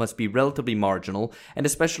effect must be relatively marginal, and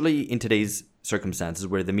especially in today's circumstances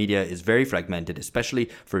where the media is very fragmented,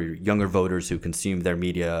 especially for younger voters who consume their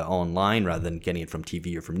media online rather than getting it from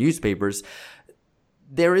TV or from newspapers.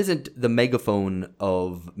 There isn't the megaphone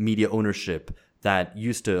of media ownership that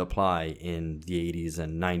used to apply in the 80s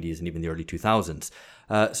and 90s and even the early 2000s.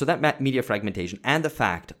 So that media fragmentation and the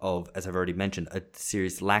fact of, as I've already mentioned, a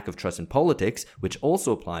serious lack of trust in politics, which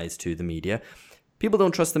also applies to the media. People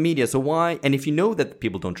don't trust the media, so why? And if you know that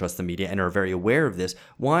people don't trust the media and are very aware of this,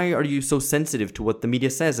 why are you so sensitive to what the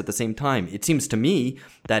media says at the same time? It seems to me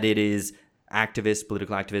that it is activists,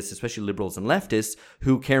 political activists, especially liberals and leftists,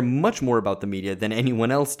 who care much more about the media than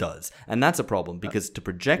anyone else does. And that's a problem, because to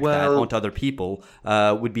project that onto other people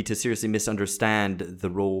would be to seriously misunderstand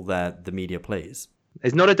the role that the media plays.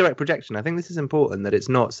 It's not a direct projection. I think this is important, that it's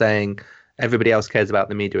not saying everybody else cares about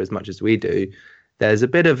the media as much as we do. There's a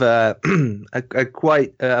bit of a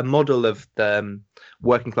quite a model of the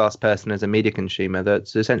working class person as a media consumer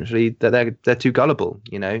that's essentially that they're too gullible.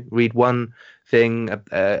 You know, read one thing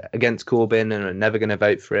against Corbyn and are never going to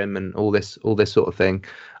vote for him, and all this sort of thing.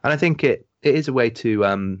 And I think it is a way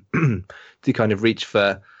to to kind of reach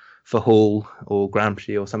for Hall or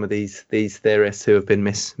Gramsci or some of these theorists who have been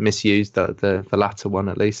misused, the latter one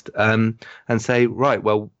at least, and say, right,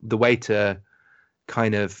 well, the way to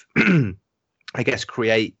kind of I guess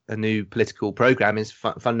create a new political program is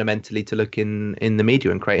fundamentally to look in the media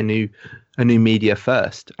and create a new media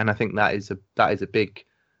first. And I think that is a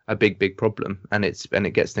big problem, and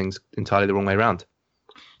it gets things entirely the wrong way around.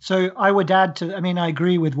 So I would add to, I mean, I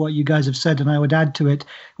agree with what you guys have said, and I would add to it,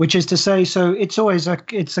 which is to say, so it's always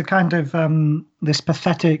it's a kind of this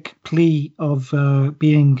pathetic plea of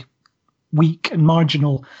being weak and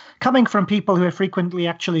marginal, coming from people who are frequently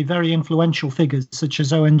actually very influential figures, such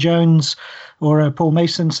as Owen Jones or Paul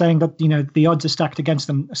Mason, saying that, you know, the odds are stacked against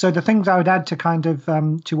them. So the things I would add to kind of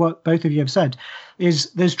to what both of you have said is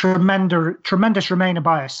there's tremendous Remainer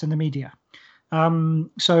bias in the media. And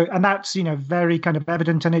that's, you know, very kind of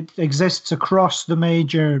evident, and it exists across the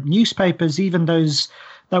major newspapers, even those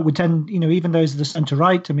that would tend, you know, even those of the centre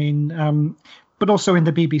right. I mean, but also in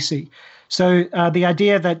the BBC. So the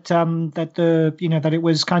idea that that it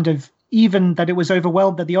was kind of even, that it was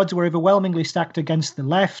overwhelmed, that the odds were overwhelmingly stacked against the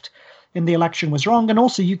left in the election was wrong. And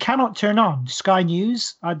also, you cannot turn on Sky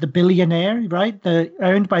News, the billionaire, right,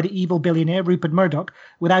 owned by the evil billionaire Rupert Murdoch,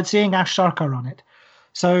 without seeing Ash Sarkar on it.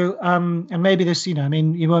 So, and maybe this, you know, I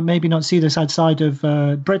mean, you will maybe not see this outside of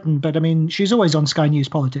Britain, but I mean, she's always on Sky News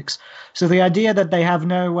Politics. So the idea that they have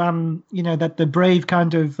no, that the brave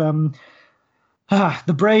kind of,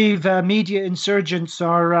 media insurgents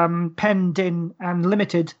are penned in and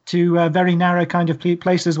limited to very narrow kind of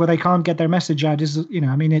places where they can't get their message out is, you know,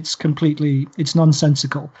 I mean, it's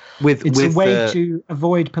nonsensical. It's a way to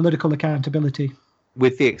avoid political accountability.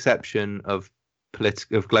 With the exception of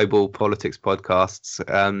global politics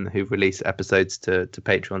podcasts who release episodes to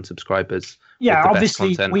Patreon subscribers. Yeah,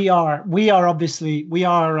 obviously we are obviously with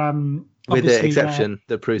the exception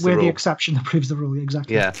that proves the rule. We're the exception that proves the rule,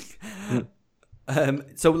 exactly. Yeah.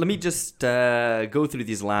 So let me just go through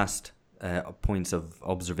these last points of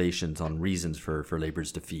observations on reasons for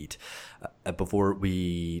Labour's defeat before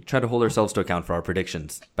we try to hold ourselves to account for our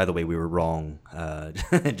predictions. By the way, we were wrong,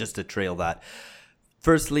 just to trail that.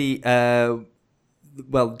 Firstly,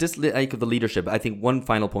 dislike of the leadership. I think one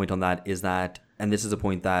final point on that is that, and this is a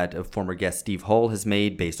point that a former guest Steve Hall has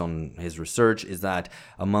made based on his research, is that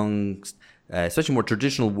amongst especially more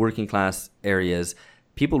traditional working class areas,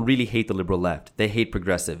 people really hate the liberal left. They hate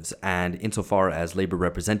progressives. And insofar as Labour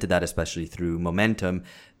represented that, especially through momentum,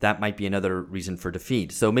 that might be another reason for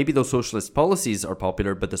defeat. So maybe those socialist policies are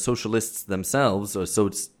popular, but the socialists themselves, or so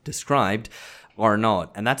it's described, are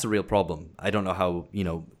not. And that's a real problem. I don't know how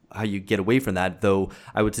you get away from that, though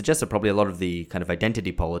I would suggest that probably a lot of the kind of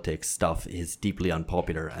identity politics stuff is deeply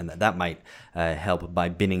unpopular, and that might help by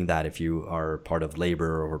binning that if you are part of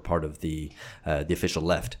Labour or part of the official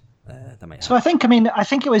left. That might help. So I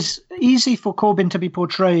think it was easy for Corbyn to be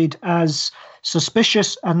portrayed as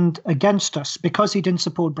suspicious and against us because he didn't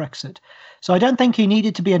support Brexit. So I don't think he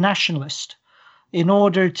needed to be a nationalist in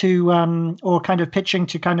order to, or kind of pitching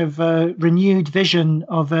to kind of a renewed vision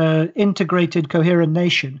of an integrated, coherent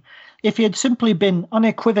nation. If he had simply been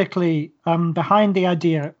unequivocally behind the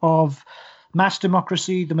idea of mass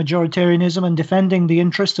democracy, the majoritarianism, and defending the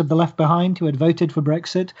interests of the left behind who had voted for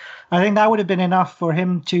Brexit. I think that would have been enough for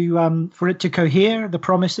him to for it to cohere the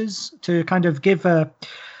promises, to kind of give a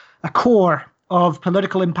core of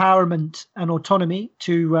political empowerment and autonomy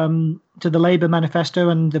to the Labour manifesto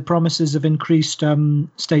and the promises of increased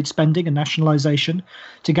state spending and nationalisation,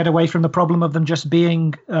 to get away from the problem of them just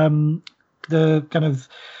being the kind of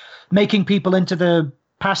making people into the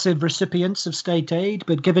passive recipients of state aid,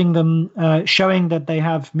 but giving them, showing that they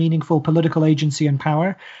have meaningful political agency and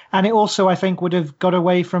power. And it also, I think, would have got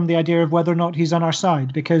away from the idea of whether or not he's on our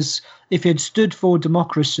side, because if he had stood for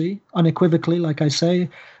democracy unequivocally, like I say,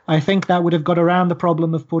 I think that would have got around the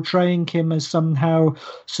problem of portraying him as somehow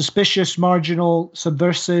suspicious, marginal,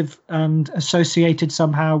 subversive, and associated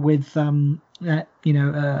somehow with,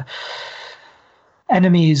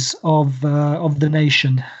 enemies of the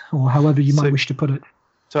nation, or however you might wish to put it.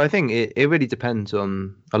 So I think it really depends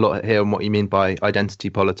on a lot here on what you mean by identity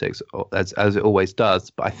politics, as it always does.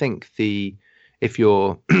 But I think if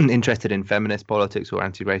you're interested in feminist politics or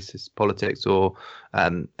anti-racist politics or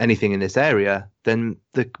anything in this area, then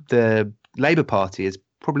the Labour Party is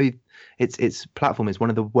probably its platform is one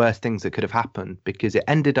of the worst things that could have happened, because it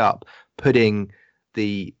ended up putting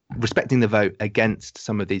respecting the vote against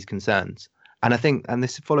some of these concerns. And I think, and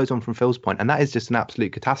this follows on from Phil's point, and that is just an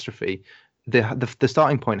absolute catastrophe. The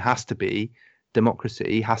starting point has to be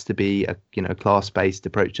democracy, has to be a class-based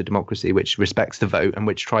approach to democracy, which respects the vote and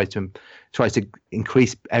which tries to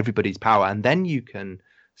increase everybody's power. And then you can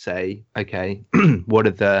say, okay, what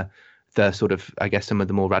are the sort of, I guess, some of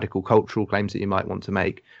the more radical cultural claims that you might want to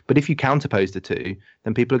make. But if you counterpose the two,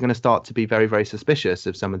 then people are going to start to be very, very suspicious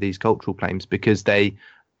of some of these cultural claims, because they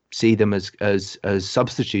see them as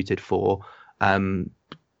substituted for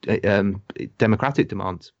democratic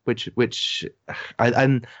demands, which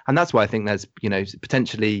and that's why I think there's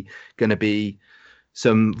potentially going to be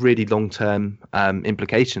some really long-term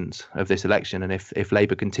implications of this election. And if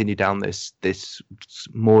Labour continue down this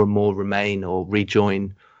more and more remain or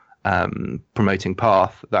rejoin promoting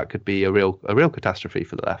path, that could be a real catastrophe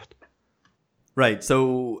for the left. Right.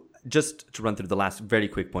 So just to run through the last very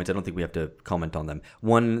quick points, I don't think we have to comment on them.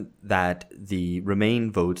 One, that the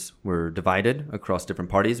Remain votes were divided across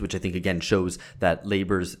different parties, which I think again shows that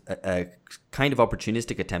Labour's a kind of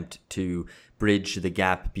opportunistic attempt to bridge the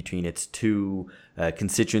gap between its two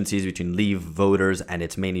constituencies, between Leave voters and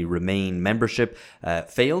its mainly Remain membership,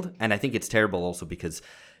 failed. And I think it's terrible also because,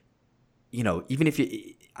 even if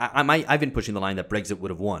I've been pushing the line that Brexit would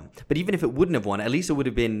have won. But even if it wouldn't have won, at least it would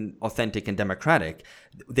have been authentic and democratic.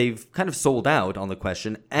 They've kind of sold out on the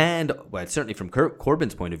question. And, well, certainly from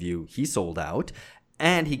Corbyn's point of view, he sold out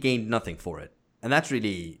and he gained nothing for it. And that's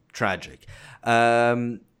really tragic.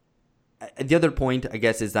 The other point, I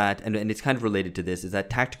guess, is that, and it's kind of related to this, is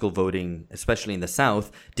that tactical voting, especially in the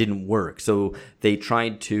South, didn't work. So they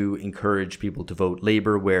tried to encourage people to vote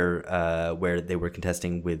Labour where they were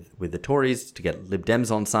contesting with the Tories to get Lib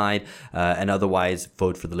Dems on side, and otherwise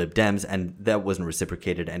vote for the Lib Dems, and that wasn't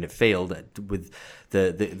reciprocated, and it failed, with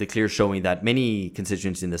the clear showing that many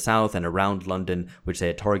constituencies in the South and around London, which they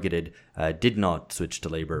had targeted, did not switch to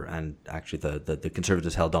Labour, and actually the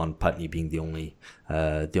Conservatives held on, Putney being the only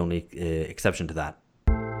exception to that.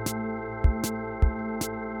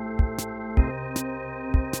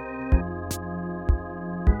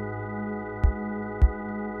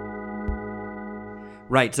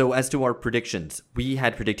 Right, so as to our predictions, we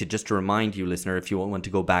had predicted, just to remind you, listener, if you want to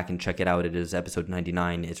go back and check it out, it is episode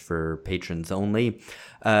 99, it's for patrons only.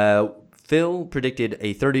 Phil predicted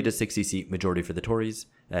a 30 to 60 seat majority for the Tories.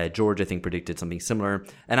 George, I think, predicted something similar.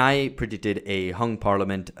 And I predicted a hung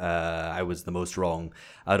parliament. I was the most wrong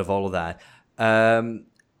out of all of that.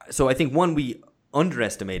 So I think, one, we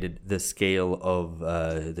underestimated the scale of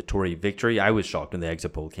the Tory victory. I was shocked when the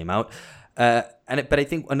exit poll came out. But I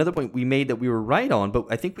think another point we made that we were right on, but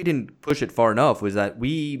I think we didn't push it far enough, was that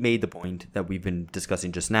we made the point that we've been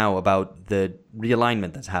discussing just now about the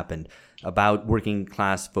realignment that's happened, about working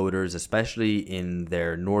class voters, especially in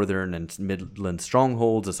their northern and Midland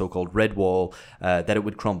strongholds, the so-called red wall, that it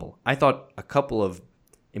would crumble. I thought a couple of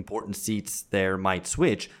important seats there might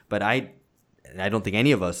switch, but I don't think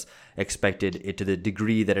any of us expected it to the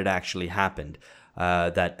degree that it actually happened.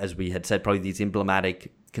 That, as we had said, probably these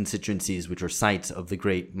emblematic constituencies, which are sites of the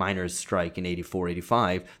great miners' strike in 84,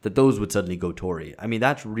 85, that those would suddenly go Tory. I mean,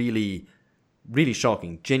 that's really, really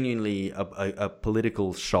shocking, genuinely a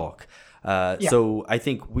political shock. So I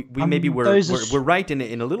think we maybe we're right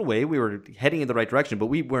in a little way. We were heading in the right direction, but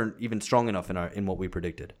we weren't even strong enough in what we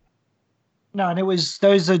predicted. No, and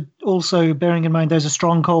those are also, bearing in mind, those are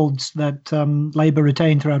strongholds that Labour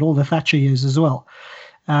retained throughout all the Thatcher years as well.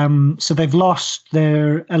 So they've lost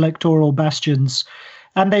their electoral bastions.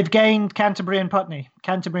 And they've gained Canterbury and Putney.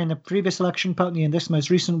 Canterbury in the previous election, Putney in this most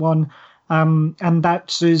recent one. And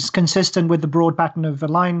that is consistent with the broad pattern of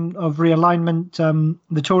realignment.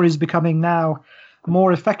 The Tories becoming now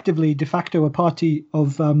more effectively de facto a party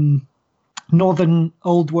of northern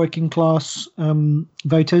old working class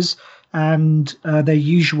voters and their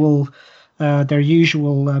usual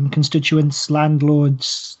constituents,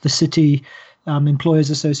 landlords, the city, employers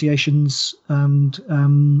associations, and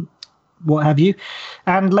what have you.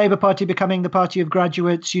 And Labour Party becoming the party of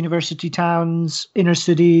graduates, university towns, inner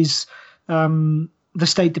cities, the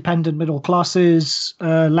state-dependent middle classes,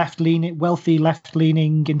 wealthy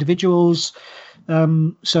left-leaning individuals.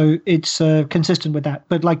 So it's consistent with that.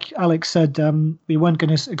 But like Alex said, we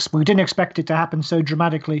didn't expect it to happen so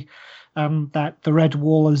dramatically. That the red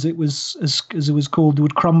wall, as it was called,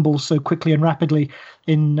 would crumble so quickly and rapidly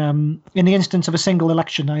in the instance of a single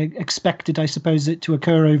election. I expected, I suppose, it to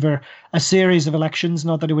occur over a series of elections,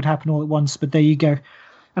 not that it would happen all at once. But there you go.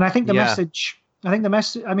 And I think the message. I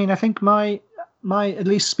mean, I think my at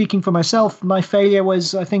least speaking for myself, my failure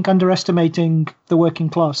was, I think, underestimating the working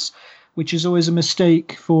class, which is always a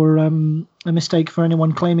mistake for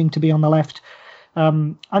anyone claiming to be on the left.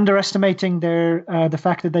 Underestimating the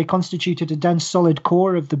fact that they constituted a dense, solid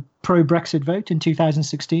core of the pro-Brexit vote in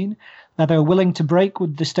 2016, that they were willing to break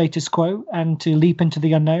with the status quo and to leap into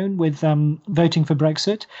the unknown with voting for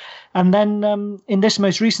Brexit. And then in this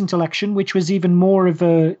most recent election, which was even more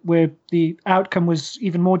where the outcome was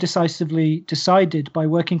even more decisively decided by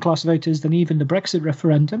working class voters than even the Brexit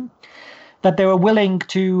referendum, that they were willing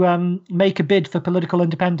to make a bid for political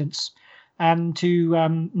independence. And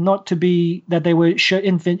to not to be that they were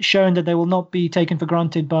shown that they will not be taken for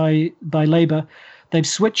granted by Labour. They've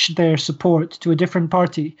switched their support to a different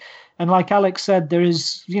party, and like Alex said, there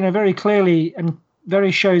is very clearly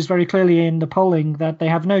shows very clearly in the polling that they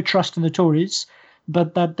have no trust in the Tories,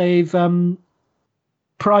 but that they've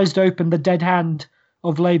prized open the dead hand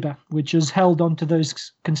of Labour, which has held onto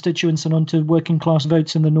those constituents and onto working class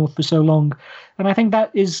votes in the north for so long, and I think that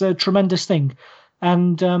is a tremendous thing.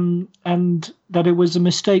 And that it was a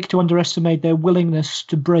mistake to underestimate their willingness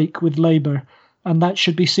to break with Labour, and that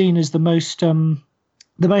should be seen as the most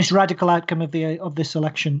radical outcome of this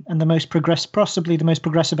election, and possibly the most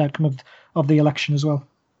progressive outcome of the election as well.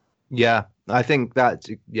 Yeah, I think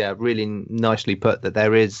that's really nicely put. That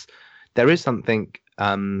there is something,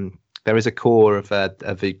 there is a core of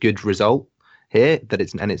a good result here. That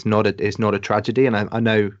it's not a tragedy, and I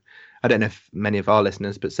know. I don't know if many of our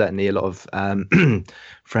listeners, but certainly a lot of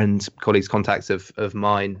friends, colleagues, contacts of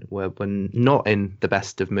mine were not in the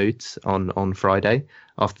best of moods on Friday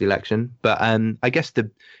after the election. But I guess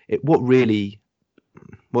what's really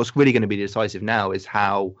going to be decisive now is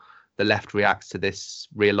how the left reacts to this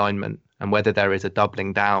realignment, and whether there is a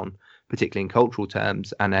doubling down, particularly in cultural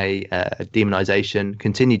terms, and a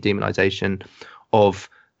continued demonisation of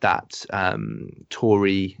that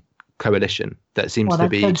Tory coalition that seems to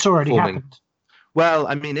be forming. Happened. Well,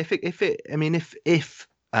 I mean, if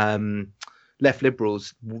left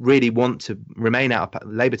liberals really want to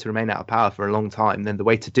Labour to remain out of power for a long time, then the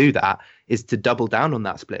way to do that is to double down on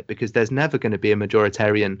that split, because there's never going to be a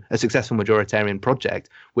successful majoritarian project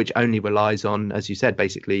which only relies on, as you said,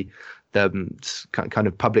 basically the kind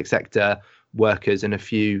of public sector workers and a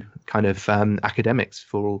few kind of academics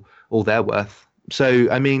for all their worth. So,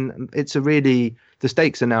 I mean, the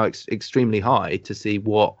stakes are now extremely high to see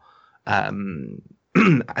whether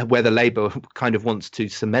Labour kind of wants to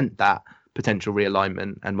cement that potential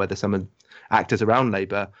realignment, and whether some of actors around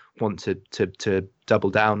Labour want to double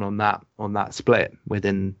down on that split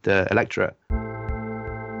within the electorate.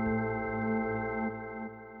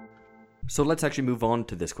 So let's actually move on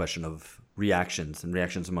to this question of reactions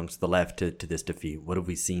amongst the left to this defeat. What have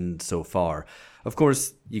we seen so far? Of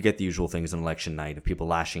course, you get the usual things on election night of people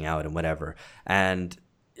lashing out and whatever. And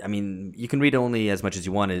I mean, you can read only as much as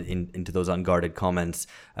you want into those unguarded comments.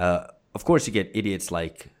 Of course, you get idiots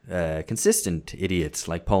consistent idiots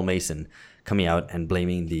like Paul Mason coming out and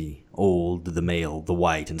blaming the old, the male, the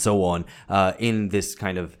white, and so on in this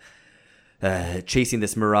kind of chasing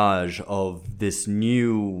this mirage of this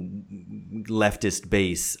new leftist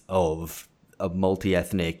base of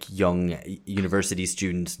multi-ethnic young university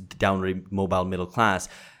students, downright mobile middle class.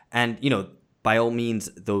 And, by all means,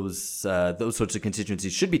 those sorts of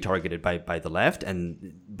constituencies should be targeted by the left.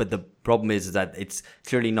 But the problem is that it's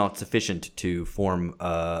clearly not sufficient to form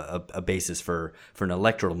a basis for an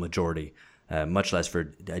electoral majority, much less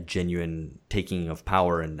for a genuine taking of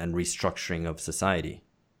power and restructuring of society.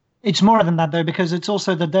 It's more than that, though, because it's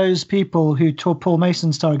also that those people who Paul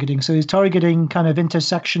Mason's targeting. So he's targeting kind of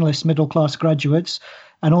intersectionalist middle-class graduates,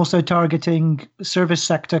 and also targeting service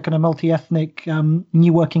sector, kind of multi-ethnic,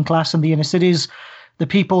 new working class in the inner cities, the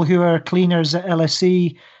people who are cleaners at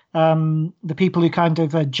LSE, the people who kind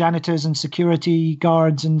of are janitors and security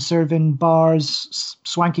guards and serve in bars,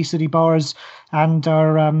 swanky city bars, and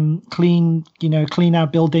are clean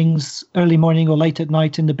out buildings early morning or late at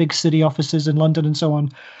night in the big city offices in London and so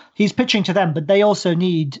on. He's pitching to them, but they also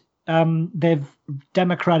need their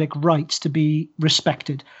democratic rights to be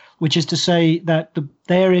respected, which is to say that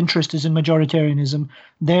their interest is in majoritarianism,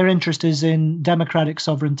 their interest is in democratic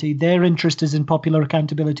sovereignty, their interest is in popular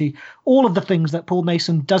accountability, all of the things that Paul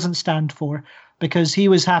Mason doesn't stand for, because he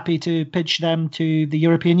was happy to pitch them to the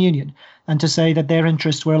European Union and to say that their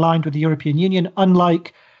interests were aligned with the European Union,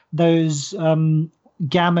 unlike those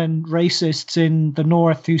gammon racists in the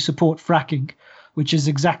north who support fracking, which is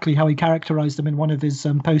exactly how he characterized them in one of his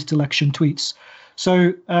post-election tweets.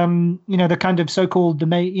 So, the kind of so-called,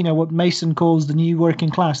 what Mason calls the new working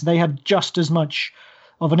class, they have just as much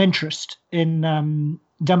of an interest in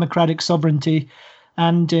democratic sovereignty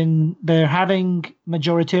and in their having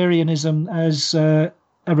majoritarianism as a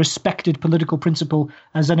respected political principle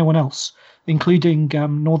as anyone else, including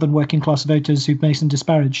northern working class voters who Mason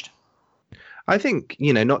disparaged. I think,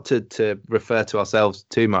 not to refer to ourselves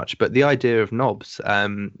too much, but the idea of knobs,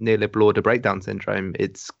 neoliberal order breakdown syndrome,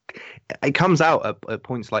 it comes out at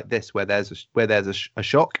points like this where there's a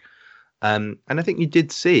shock, and I think you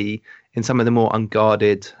did see in some of the more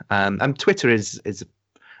unguarded, and Twitter is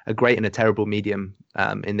a great and a terrible medium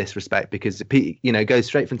in this respect, because it goes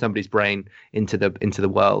straight from somebody's brain into the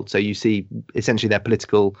world. So you see essentially their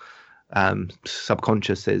political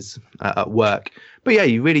subconsciouses at work. But yeah,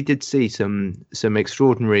 you really did see some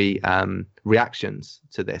extraordinary reactions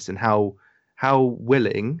to this, and how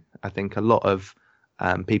willing I think a lot of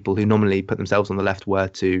people who normally put themselves on the left were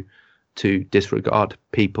to disregard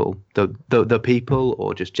the people,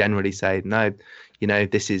 or just generally say no,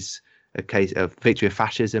 this is a case of victory of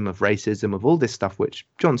fascism, of racism, of all this stuff which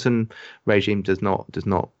Johnson regime does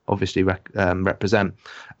not obviously represent.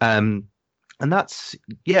 And that's,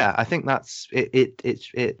 I think that's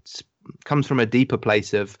it comes from a deeper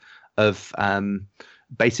place of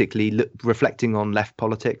basically reflecting on left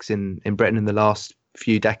politics in Britain in the last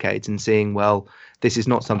few decades, and seeing, well, this is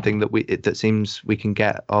not something that seems we can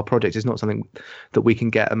get, our project is not something that we can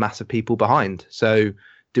get a mass of people behind. So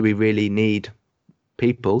do we really need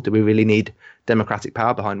people? Do we really need democratic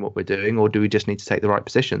power behind what we're doing, or do we just need to take the right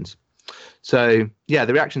positions? So yeah,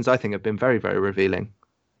 the reactions I think have been very, very revealing.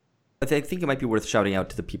 I think it might be worth shouting out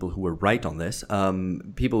to the people who were right on this,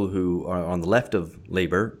 people who are on the left of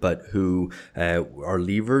Labour, but who are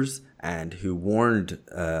leavers and who warned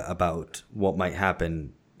about what might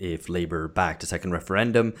happen if Labour backed a second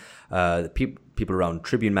referendum. People around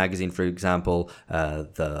Tribune magazine, for example,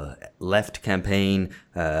 the Left campaign,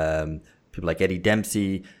 people like Eddie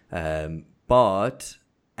Dempsey, and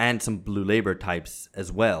some Blue Labour types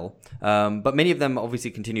as well. But many of them obviously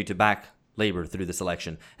continue to back Labour through this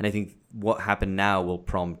election, and I think what happened now will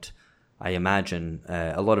prompt, I imagine,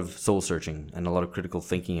 a lot of soul searching and a lot of critical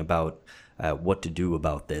thinking about what to do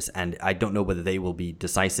about this. And I don't know whether they will be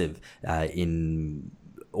decisive in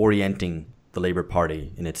orienting the Labour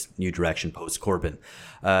Party in its new direction post-Corbyn.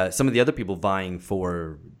 Some of the other people vying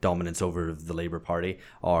for dominance over the Labour Party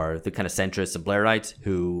are the kind of centrists and Blairites,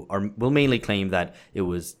 who will mainly claim that it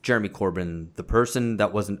was Jeremy Corbyn, the person,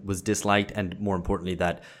 that was disliked, and more importantly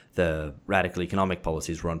that the radical economic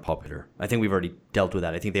policies were unpopular. I think we've already dealt with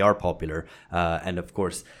that. I think they are popular, and of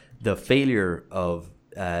course the failure of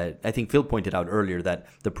I think Phil pointed out earlier that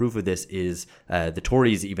the proof of this is the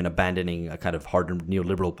Tories even abandoning a kind of hardened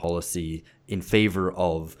neoliberal policy in favor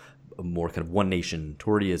of a more kind of one nation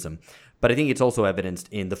Toryism. But I think it's also evidenced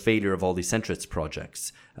in the failure of all these centrist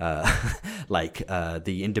projects, like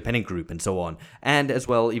the Independent Group and so on, and as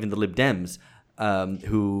well even the Lib Dems,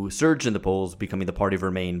 who surged in the polls, becoming the party of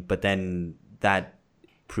Remain, but then that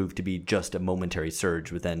proved to be just a momentary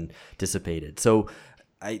surge, which then dissipated. So.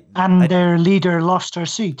 Their leader lost her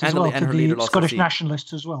seat as well to the Scottish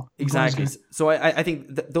nationalists as well. Exactly. So I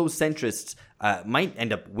think those centrists might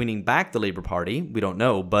end up winning back the Labour Party. We don't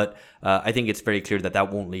know, but I think it's very clear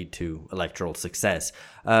that won't lead to electoral success.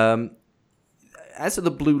 As to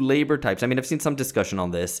the Blue Labour types, I mean, I've seen some discussion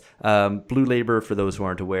on this. Blue Labour, for those who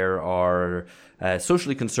aren't aware, are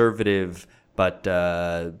socially conservative but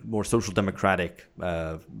more social democratic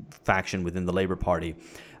faction within the Labour Party.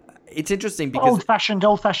 It's interesting because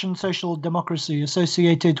old-fashioned social democracy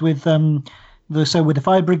associated with with the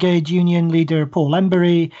Fire Brigade Union leader Paul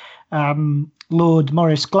Embury, Lord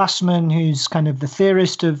Maurice Glassman, who's kind of the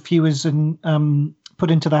theorist he was put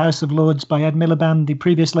into the House of Lords by Ed Miliband, the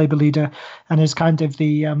previous Labour leader, and is kind of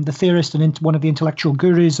the theorist and one of the intellectual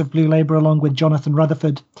gurus of Blue Labour, along with Jonathan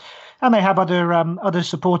Rutherford. And they have other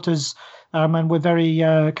supporters, and we're very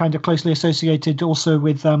kind of closely associated also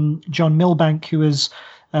with John Milbank, who is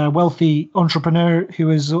a wealthy entrepreneur who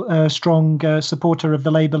is a strong supporter of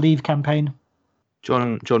the Labour Leave campaign.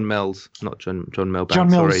 John Mills, not John Milbank. John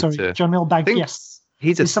Mills, sorry. John Milbank, yes.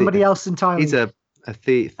 He's somebody else entirely. He's a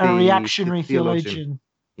reactionary theologian.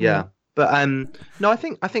 Yeah. But no, I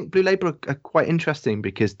think Blue Labour are quite interesting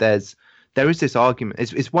because there is this argument.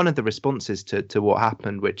 It's one of the responses to what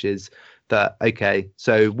happened, which is that, okay,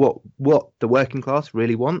 so what the working class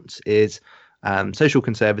really wants is social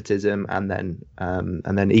conservatism and then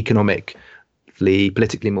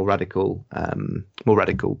politically more radical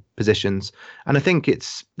positions. And I think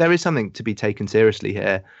there is something to be taken seriously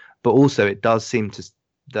here, but also it does seem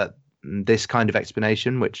that this kind of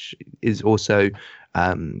explanation, which is also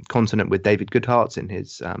consonant with David Goodhart's in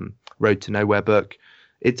his Road to Nowhere book,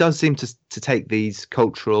 it does seem to take these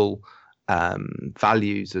cultural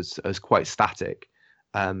values as quite static,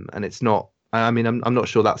 and it's not. I mean, I'm not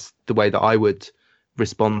sure that's the way that I would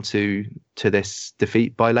respond to this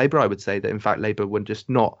defeat by Labour. I would say that in fact Labour were just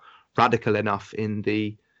not radical enough in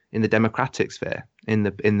the democratic sphere,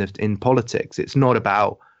 in politics. It's not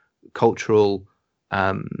about cultural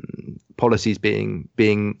policies being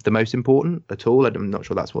the most important at all. I'm not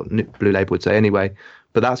sure that's what Blue Labour would say anyway,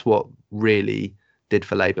 but that's what really did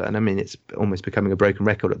for Labour. And I mean, it's almost becoming a broken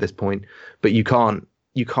record at this point, but you can't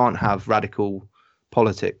have radical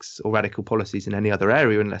politics or radical policies in any other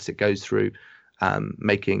area unless it goes through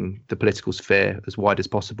making the political sphere as wide as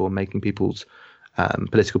possible and making people's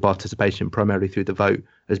political participation primarily through the vote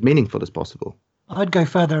as meaningful as possible. I'd go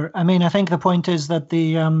further. I mean, I think the point is that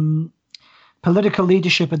the political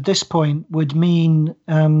leadership at this point would mean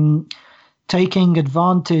taking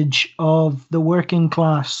advantage of the working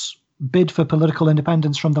class bid for political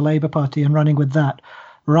independence from the Labour Party and running with that,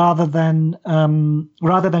 rather than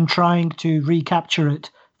trying to recapture it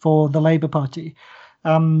for the Labour Party.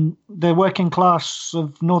 The working class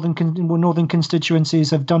of northern constituencies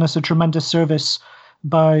have done us a tremendous service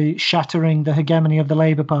by shattering the hegemony of the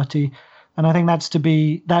Labour Party, and I think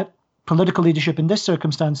that political leadership in this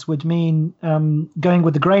circumstance would mean going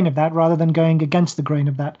with the grain of that rather than going against the grain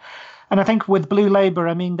of that. And I think with Blue Labour,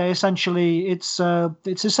 I mean, it's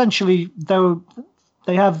essentially, though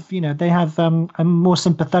they have I'm more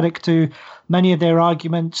sympathetic to many of their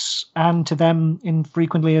arguments and to them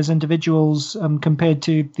infrequently as individuals compared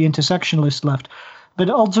to the intersectionalist left. But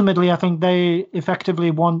ultimately, I think they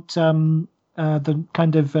effectively want the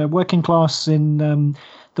kind of working class in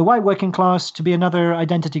the white working class to be another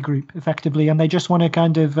identity group, effectively, and they just want to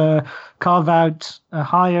kind of carve out a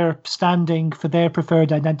higher standing for their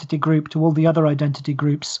preferred identity group to all the other identity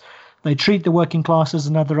groups. They treat the working class as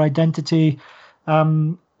another identity,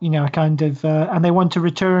 and they want to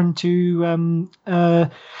return to a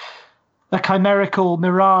chimerical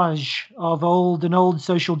mirage of an old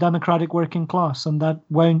social democratic working class, and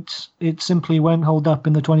it simply won't hold up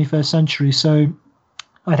in the 21st century. So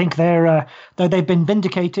I think though they've been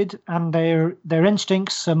vindicated and their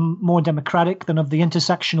instincts are more democratic than of the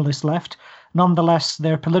intersectionalist left, nonetheless,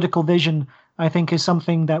 their political vision, I think, is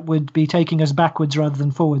something that would be taking us backwards rather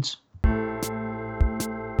than forwards.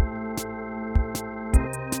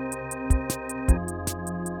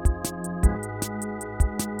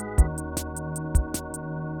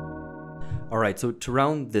 All right, so to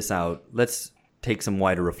round this out, let's take some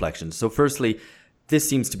wider reflections. So firstly, this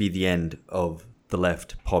seems to be the end of the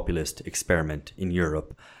left populist experiment in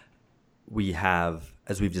Europe. We have,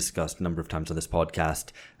 as we've discussed a number of times on this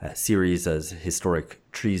podcast, Syriza's historic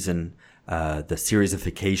treason, the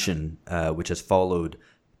Syrizification, which has followed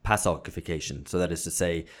PASOKification. So that is to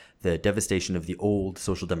say, the devastation of the old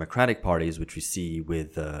social democratic parties, which we see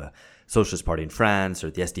with the Socialist Party in France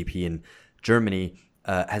or the SDP in Germany,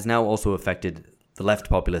 has now also affected the left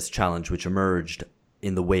populist challenge, which emerged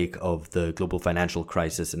in the wake of the global financial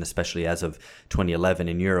crisis, and especially as of 2011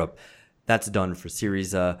 in Europe. That's done for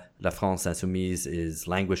Syriza. La France Insoumise is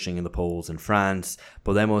languishing in the polls in France.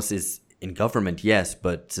 Podemos is in government, yes,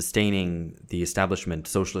 but sustaining the establishment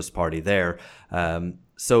socialist party there.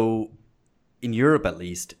 So in Europe, at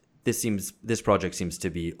least, this project seems to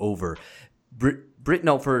be over. Britain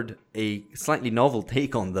offered a slightly novel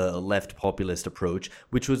take on the left populist approach,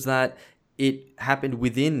 which was that it happened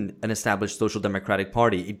within an established social democratic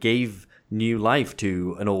party. It gave new life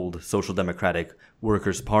to an old social democratic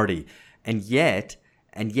workers' party. And yet,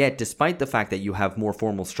 And yet, despite the fact that you have more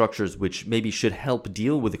formal structures which maybe should help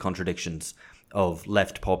deal with the contradictions of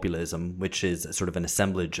left populism, which is sort of an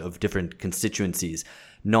assemblage of different constituencies,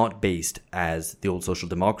 not based as the old social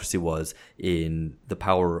democracy was in the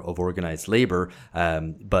power of organized labor,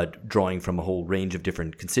 but drawing from a whole range of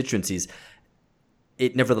different constituencies,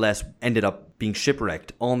 it nevertheless ended up being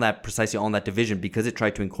shipwrecked precisely on that division, because it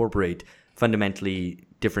tried to incorporate fundamentally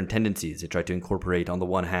different tendencies. It tried to incorporate, on the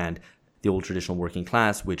one hand, the old traditional working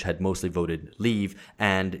class, which had mostly voted Leave,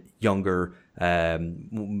 and younger,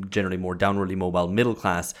 generally more downwardly mobile middle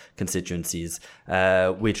class constituencies,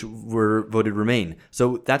 which were voted Remain.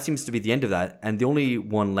 So that seems to be the end of that. And the only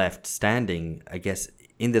one left standing, I guess,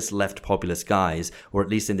 in this left populist guise, or at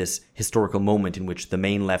least in this historical moment in which the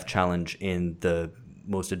main left challenge in the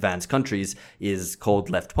most advanced countries is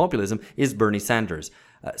called left populism, is Bernie Sanders.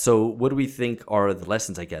 So what do we think are the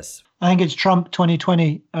lessons, I guess? I think it's Trump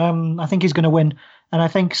 2020. I think he's going to win. And I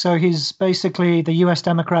think so. He's basically, the US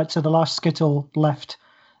Democrats are the last skittle left.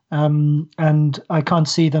 And I can't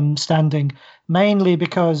see them standing, mainly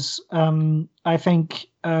because I think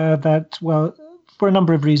that, well, for a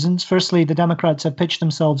number of reasons. Firstly, the Democrats have pitched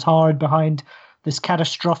themselves hard behind this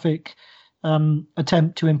catastrophic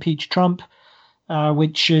attempt to impeach Trump,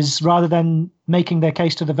 which is, rather than making their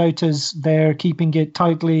case to the voters, they're keeping it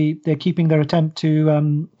tightly. They're keeping their attempt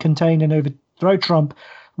to contain and overthrow Trump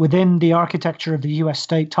within the architecture of the U.S.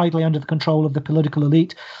 state, tightly under the control of the political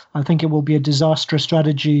elite. I think it will be a disastrous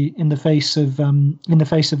strategy in the face of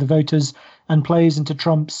the voters, and plays into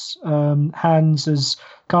Trump's hands as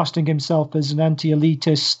casting himself as an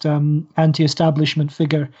anti-elitist, anti-establishment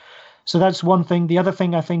figure. So that's one thing. The other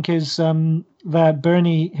thing I think is that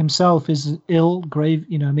Bernie himself is ill, grave.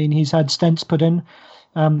 He's had stents put in,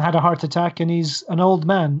 had a heart attack, and he's an old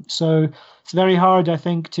man. So it's very hard, I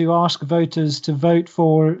think, to ask voters to vote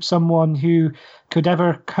for someone who could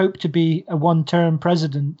ever hope to be a one-term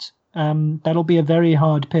president. That'll be a very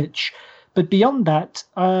hard pitch. But beyond that,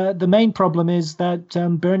 the main problem is that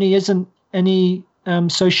Bernie isn't any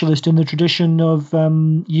socialist in the tradition of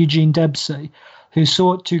Eugene Debs, say, who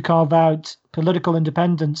sought to carve out political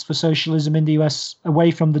independence for socialism in the US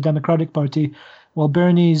away from the Democratic Party. Well,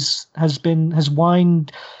 Bernie's has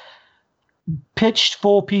pitched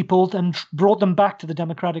for people and brought them back to the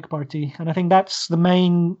Democratic Party. And I think that's the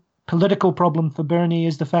main political problem for Bernie,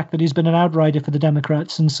 is the fact that he's been an outrider for the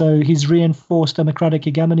Democrats. And so he's reinforced Democratic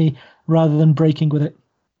hegemony rather than breaking with it.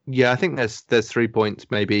 Yeah, I think there's 3 points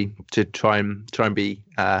maybe to try and be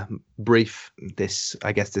brief. This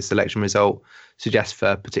election result suggests,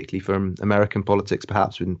 particularly from American politics,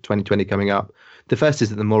 perhaps in 2020 coming up. The first is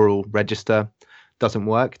that the moral register doesn't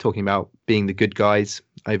work. Talking about being the good guys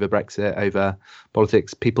over Brexit, over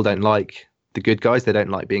politics, people don't like the good guys. They don't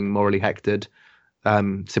like being morally hectored.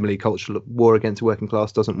 Similarly, cultural war against the working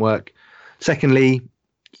class doesn't work. Secondly,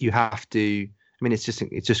 you have to. It's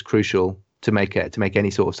just crucial to make any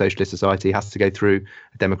sort of socialist society. It has to go through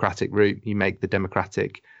a democratic route. You make the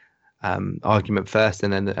democratic argument first,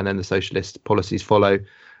 and then the socialist policies follow.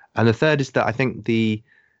 And the third is that I think the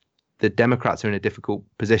Democrats are in a difficult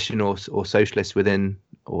position, or socialists within,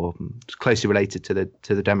 or closely related to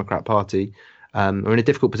the Democrat Party, are in a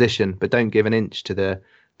difficult position, but don't give an inch to the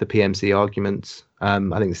PMC arguments. I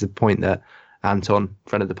think this is a point that Anton,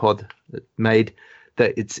 friend of the pod, made,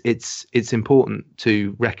 that it's important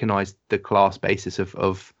to recognise the class basis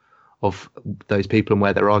of those people and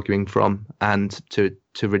where they're arguing from, and to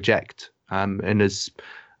reject in as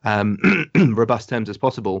robust terms as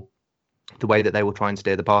possible the way that they will try and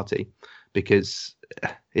steer the party, because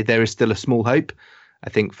there is still a small hope, I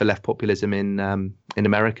think, for left populism in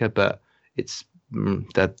America, but it's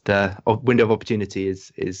the window of opportunity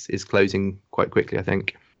is closing quite quickly, I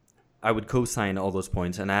think. I would co-sign all those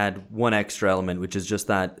points and add one extra element, which is just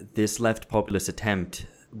that this left populist attempt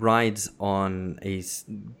rides on a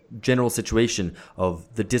general situation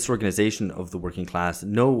of the disorganization of the working class,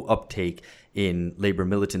 no uptake in labor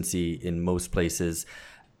militancy in most places,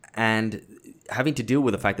 and having to deal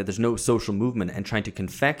with the fact that there's no social movement, and trying to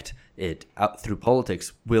confect it out through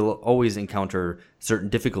politics will always encounter certain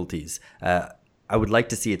difficulties. I would like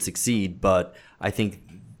to see it succeed, but I think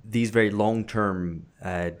these very long-term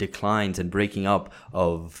declines and breaking up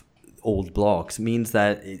of old blocks means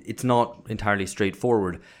that it's not entirely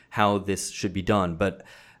straightforward how this should be done. But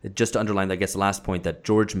just to underline, I guess, the last point that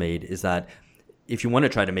George made is that if you want to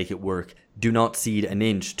try to make it work, do not cede an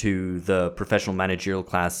inch to the professional managerial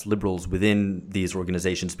class liberals within these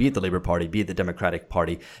organizations, be it the Labour Party, be it the Democratic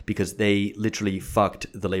Party, because they literally fucked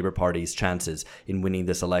the Labour Party's chances in winning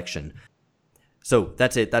this election. So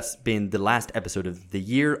that's it. That's been the last episode of the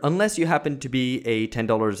year, unless you happen to be a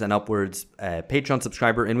 $10 and upwards Patreon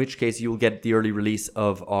subscriber, in which case you will get the early release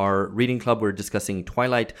of our reading club. We're discussing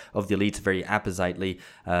Twilight of the Elites very appositely,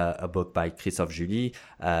 a book by Christophe Julie,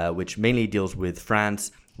 which mainly deals with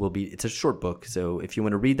France. It's a short book, so if you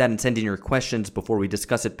want to read that and send in your questions before we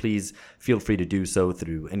discuss it, please feel free to do so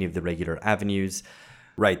through any of the regular avenues.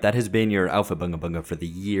 Right, that has been your Alpha Bunga Bunga for the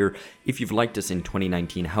year. If you've liked us in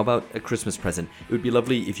 2019, how about a Christmas present? It would be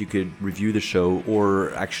lovely if you could review the show,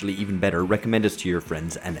 or actually even better, recommend us to your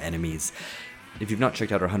friends and enemies. If you've not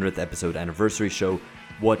checked out our 100th episode anniversary show,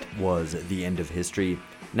 What Was the End of History?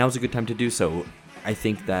 Now's a good time to do so. I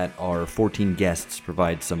think that our 14 guests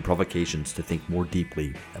provide some provocations to think more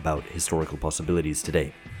deeply about historical possibilities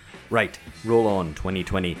today. Right, roll on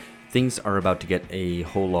 2020. Things are about to get a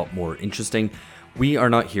whole lot more interesting. We are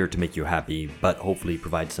not here to make you happy, but hopefully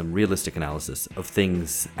provide some realistic analysis of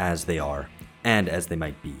things as they are and as they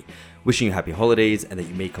might be. Wishing you happy holidays and that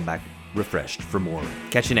you may come back refreshed for more.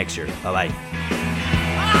 Catch you next year. Bye-bye.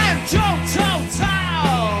 I'm Total,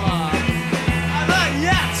 the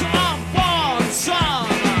yet unborn son.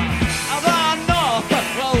 The North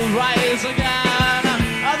will rise again.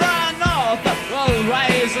 The North will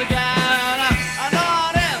rise again.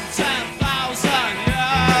 Not in 10,000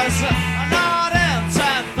 years. Not in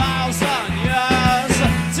 10,000 years.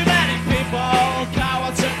 Too many people,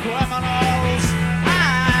 cowards and criminals,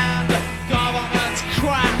 and government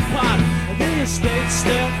crap. The estates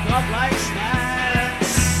still up like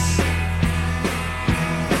snakes.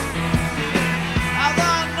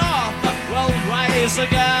 The North will rise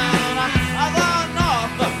again.